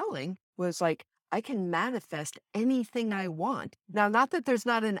second telling was like, I can manifest anything I want. Now, not that there's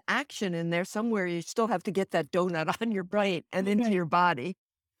not an action in there somewhere, you still have to get that donut on your brain and into Right. your body.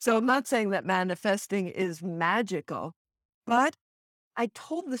 So I'm not saying that manifesting is magical, but I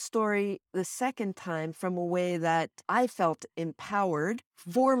told the story the second time from a way that I felt empowered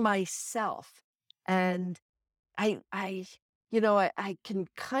for myself. And I can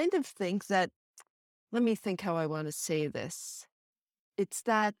kind of think that, let me think how I want to say this. It's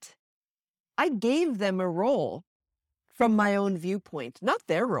that I gave them a role from my own viewpoint, not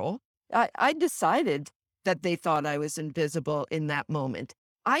their role. I decided that they thought I was invisible in that moment.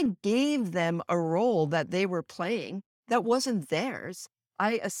 I gave them a role that they were playing that wasn't theirs.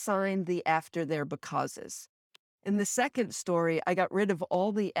 I assigned the after their becauses. In the second story, I got rid of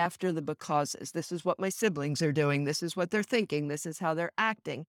all the after the becauses. This is what my siblings are doing. This is what they're thinking. This is how they're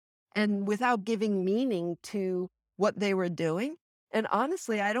acting. And without giving meaning to what they were doing. And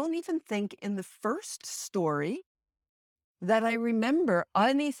honestly, I don't even think in the first story that I remember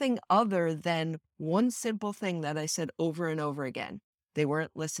anything other than one simple thing that I said over and over again. They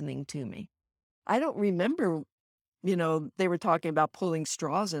weren't listening to me. I don't remember, they were talking about pulling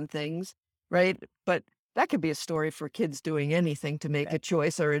straws and things, right? But that could be a story for kids doing anything to make a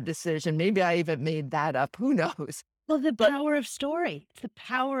choice or a decision. Maybe I even made that up. Who knows? Well, the But power of story. It's the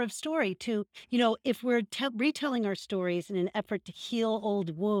power of story to, if we're retelling our stories in an effort to heal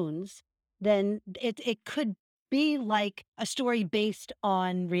old wounds, then it could be like a story based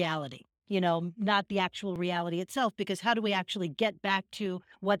on reality, not the actual reality itself, because how do we actually get back to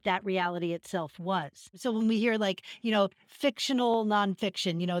what that reality itself was? So when we hear like, fictional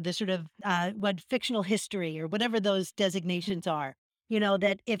nonfiction, the sort of what fictional history or whatever those designations are,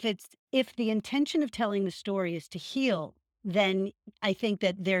 that if the intention of telling the story is to heal, then I think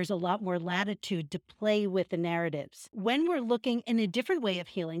that there's a lot more latitude to play with the narratives when we're looking in a different way of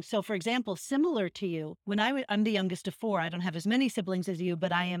healing. So, for example, similar to you, when I'm the youngest of 4, I don't have as many siblings as you,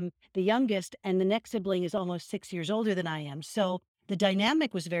 but I am the youngest, and the next sibling is almost 6 years older than I am. So the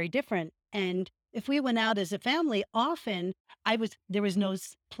dynamic was very different. And if we went out as a family, often there was no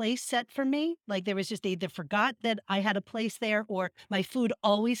place set for me. Like there was just, they either forgot that I had a place there, or my food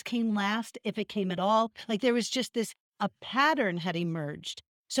always came last if it came at all. Like there was just a pattern had emerged.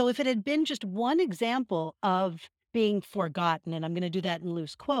 So if it had been just one example of being forgotten, and I'm going to do that in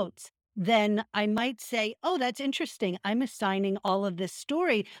loose quotes, then I might say, oh, that's interesting. I'm assigning all of this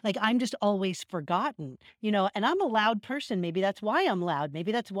story. Like I'm just always forgotten, and I'm a loud person. Maybe that's why I'm loud.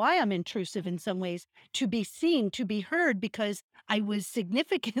 Maybe that's why I'm intrusive in some ways, to be seen, to be heard, because I was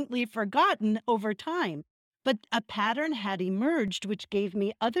significantly forgotten over time. But a pattern had emerged, which gave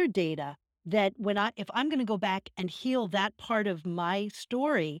me other data that if I'm going to go back and heal that part of my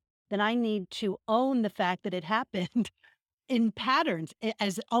story, then I need to own the fact that it happened in patterns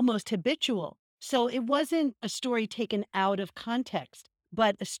as almost habitual. So it wasn't a story taken out of context,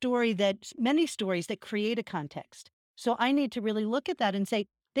 but many stories that create a context. So I need to really look at that and say,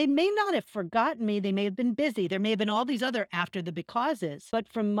 they may not have forgotten me. They may have been busy. There may have been all these other after the becauses. But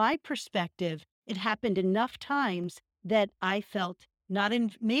from my perspective, it happened enough times that I felt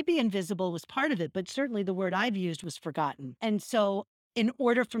maybe invisible was part of it, but certainly the word I've used was forgotten. And so in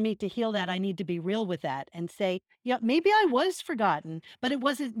order for me to heal that, I need to be real with that and say, yeah, maybe I was forgotten, but it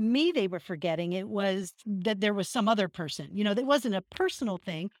wasn't me they were forgetting. It was that there was some other person, that wasn't a personal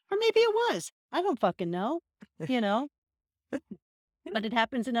thing, or maybe it was. I don't fucking know, you know, but it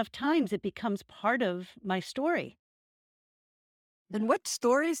happens enough times. It becomes part of my story. And what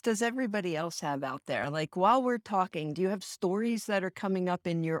stories does everybody else have out there? Like while we're talking, do you have stories that are coming up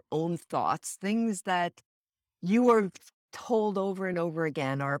in your own thoughts, things that you were told over and over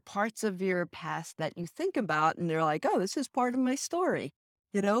again, or parts of your past that you think about and they're like, oh, this is part of my story,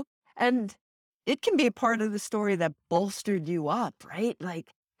 you know? And it can be a part of the story that bolstered you up, right? Like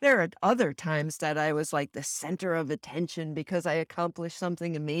there are other times that I was like the center of attention because I accomplished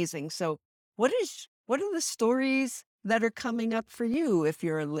something amazing. So what are the stories that are coming up for you if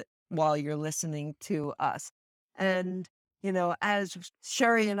while you're listening to us? And as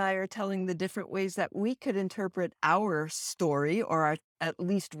Sherry and I are telling the different ways that we could interpret our story or at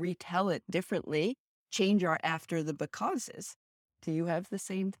least retell it differently, change our after the becauses. Do you have the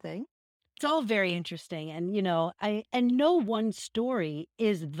same thing? It's all very interesting. And, no one story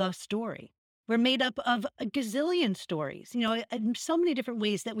is the story. We're made up of a gazillion stories, in so many different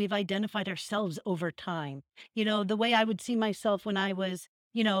ways that we've identified ourselves over time. The way I would see myself when I was,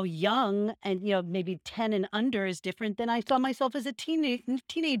 young and, maybe 10 and under is different than I saw myself as a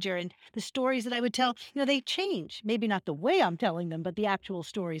teenager. And the stories that I would tell, they change. Maybe not the way I'm telling them, but the actual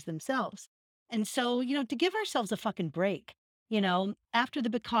stories themselves. And so, to give ourselves a fucking break, after the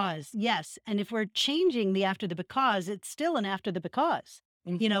because, yes. And if we're changing the after the because, it's still an after the because.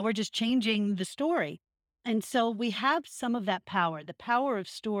 We're just changing the story. And so we have some of that power. The power of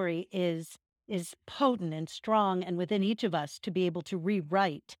story is potent and strong and within each of us to be able to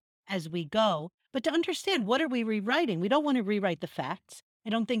rewrite as we go, but to understand what are we rewriting? We don't want to rewrite the facts.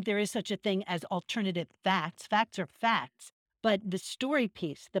 I don't think there is such a thing as alternative facts. Facts are facts. But the story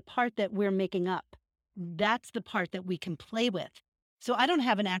piece, the part that we're making up, that's the part that we can play with. So I don't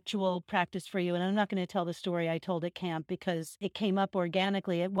have an actual practice for you, and I'm not going to tell the story I told at camp because it came up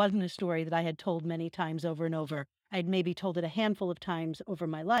organically. It wasn't a story that I had told many times over and over. I'd maybe told it a handful of times over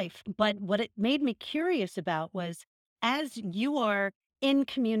my life. But what it made me curious about was as you are in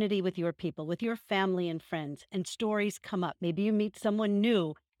community with your people, with your family and friends, and stories come up, maybe you meet someone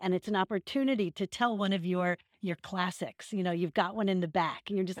new and it's an opportunity to tell one of your classics. You've got one in the back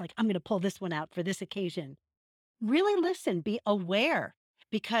and you're just like, I'm going to pull this one out for this occasion. Really listen, be aware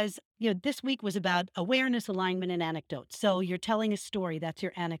because, this week was about awareness, alignment, and anecdotes. So you're telling a story, that's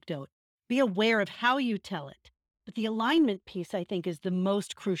your anecdote. Be aware of how you tell it. But the alignment piece, I think, is the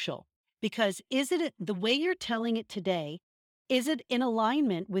most crucial because is it the way you're telling it today? Is it in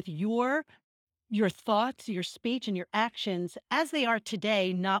alignment with your thoughts, your speech, and your actions as they are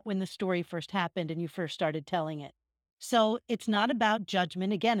today, not when the story first happened and you first started telling it. So it's not about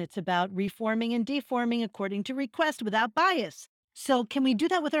judgment. Again, it's about reforming and deforming according to request without bias. So can we do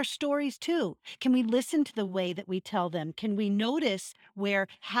that with our stories too? Can we listen to the way that we tell them? Can we notice where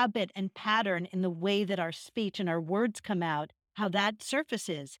habit and pattern in the way that our speech and our words come out, how that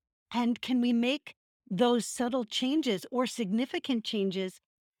surfaces? And can we make those subtle changes or significant changes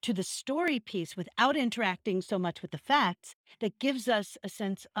to the story piece without interacting so much with the facts that gives us a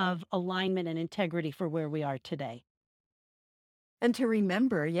sense of alignment and integrity for where we are today? And to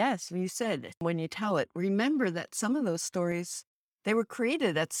remember, yes, you said when you tell it, remember that some of those stories, they were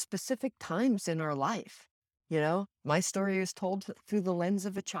created at specific times in our life. My story is told through the lens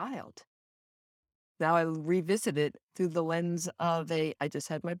of a child. Now I revisit it through the lens of I just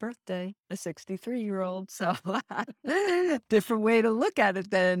had my birthday, a 63-year-old. So different way to look at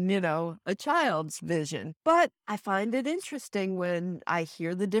it than, a child's vision. But I find it interesting when I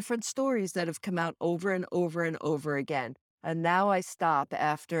hear the different stories that have come out over and over and over again. And now I stop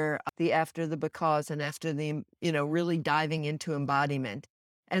after the because and after the, really diving into embodiment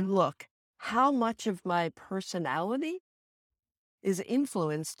and look how much of my personality is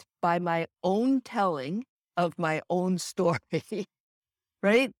influenced by my own telling of my own story,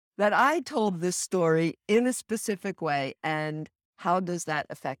 right? That I told this story in a specific way, and how does that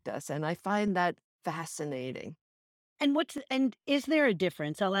affect us? And I find that fascinating. And is there a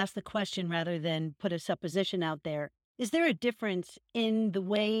difference? I'll ask the question rather than put a supposition out there. Is there a difference in the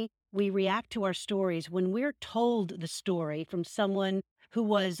way we react to our stories when we're told the story from someone who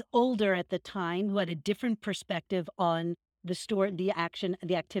was older at the time, who had a different perspective on the story, the action,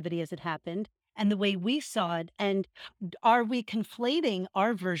 the activity as it happened, and the way we saw it? And are we conflating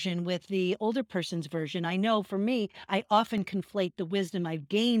our version with the older person's version? I know for me, I often conflate the wisdom I've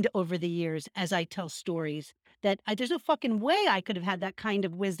gained over the years as I tell stories there's no fucking way I could have had that kind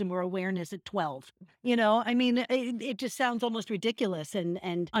of wisdom or awareness at 12. You know, I mean, it just sounds almost ridiculous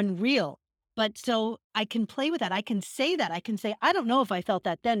and unreal. But so I can play with that. I can say that. I can say, I don't know if I felt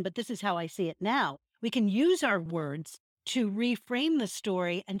that then, but this is how I see it now. We can use our words to reframe the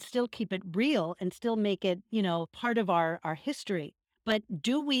story and still keep it real and still make it, you know, part of our history. But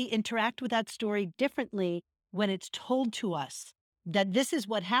do we interact with that story differently when it's told to us that this is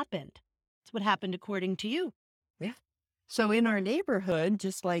what happened? It's what happened according to you. Yeah. So in our neighborhood,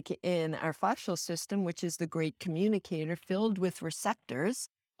 just like in our fascial system, which is the great communicator filled with receptors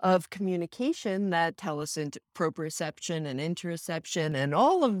of communication that tell us proprioception and interoception and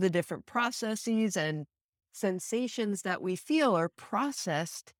all of the different processes and sensations that we feel are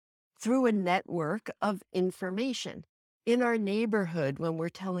processed through a network of information. In our neighborhood, when we're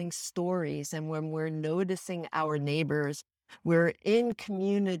telling stories and when we're noticing our neighbors, we're in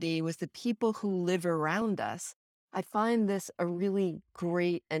community with the people who live around us. I find this a really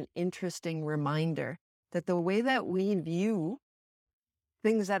great and interesting reminder that the way that we view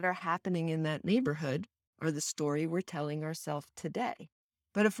things that are happening in that neighborhood are the story we're telling ourselves today.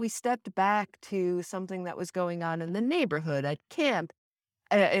 But if we stepped back to something that was going on in the neighborhood, at camp,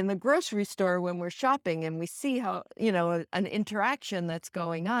 in the grocery store when we're shopping, and we see how, you know, an interaction that's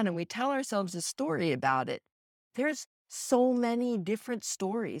going on, and we tell ourselves a story about it, there's so many different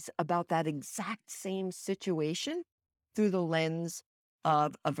stories about that exact same situation through the lens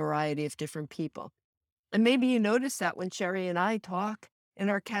of a variety of different people. And maybe you notice that when Sherry and I talk in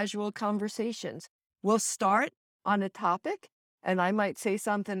our casual conversations, we'll start on a topic and I might say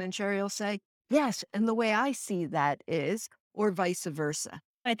something and Sherry will say, yes, and the way I see that is, or vice versa.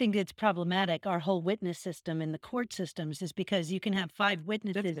 I think it's problematic. Our whole witness system in the court systems is because you can have 5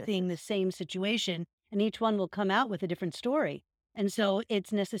 witnesses seeing the same situation and each one will come out with a different story. And so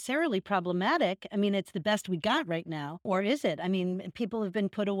it's necessarily problematic. I mean, it's the best we got right now. Or is it? I mean, people have been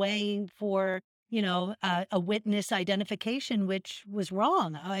put away for, you know, a witness identification, which was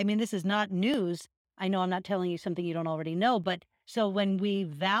wrong. I mean, this is not news. I know I'm not telling you something you don't already know, but so when we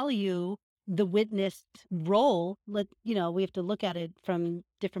value the witness role, we have to look at it from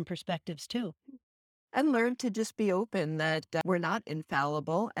different perspectives too. And learn to just be open that we're not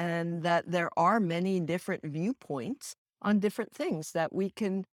infallible and that there are many different viewpoints on different things that we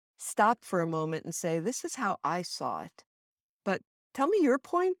can stop for a moment and say, this is how I saw it. But tell me your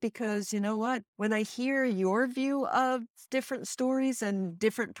point, because you know what? When I hear your view of different stories and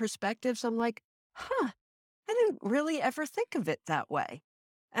different perspectives, I'm like, I didn't really ever think of it that way.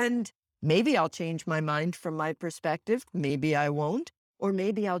 And maybe I'll change my mind from my perspective. Maybe I won't. Or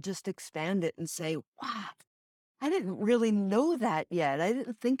maybe I'll just expand it and say, wow, I didn't really know that yet. I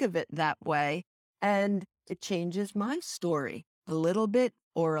didn't think of it that way. And it changes my story a little bit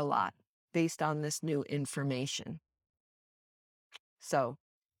or a lot based on this new information. So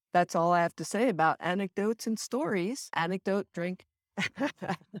that's all I have to say about anecdotes and stories. Anecdote, drink.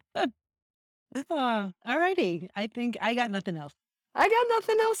 All righty. I think I got nothing else. I got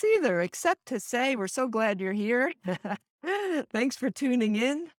nothing else either, except to say we're so glad you're here. Thanks for tuning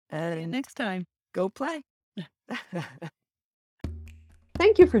in. And See you next time. Go play.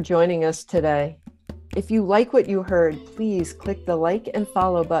 Thank you for joining us today. If you like what you heard, please click the like and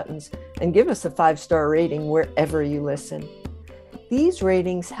follow buttons and give us a 5-star rating wherever you listen. These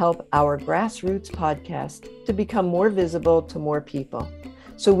ratings help our grassroots podcast to become more visible to more people,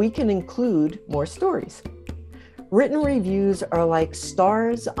 so we can include more stories. Written reviews are like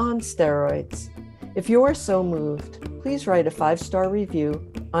stars on steroids. If you are so moved, please write a 5-star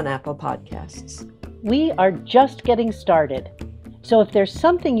review on Apple Podcasts. We are just getting started. So if there's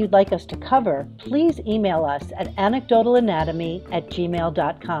something you'd like us to cover, please email us at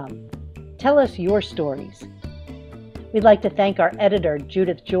anecdotalanatomy@gmail.com. Tell us your stories. We'd like to thank our editor,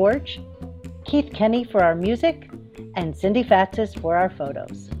 Judith George, Keith Kenny for our music, and Cindy Fatsis for our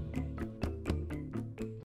photos.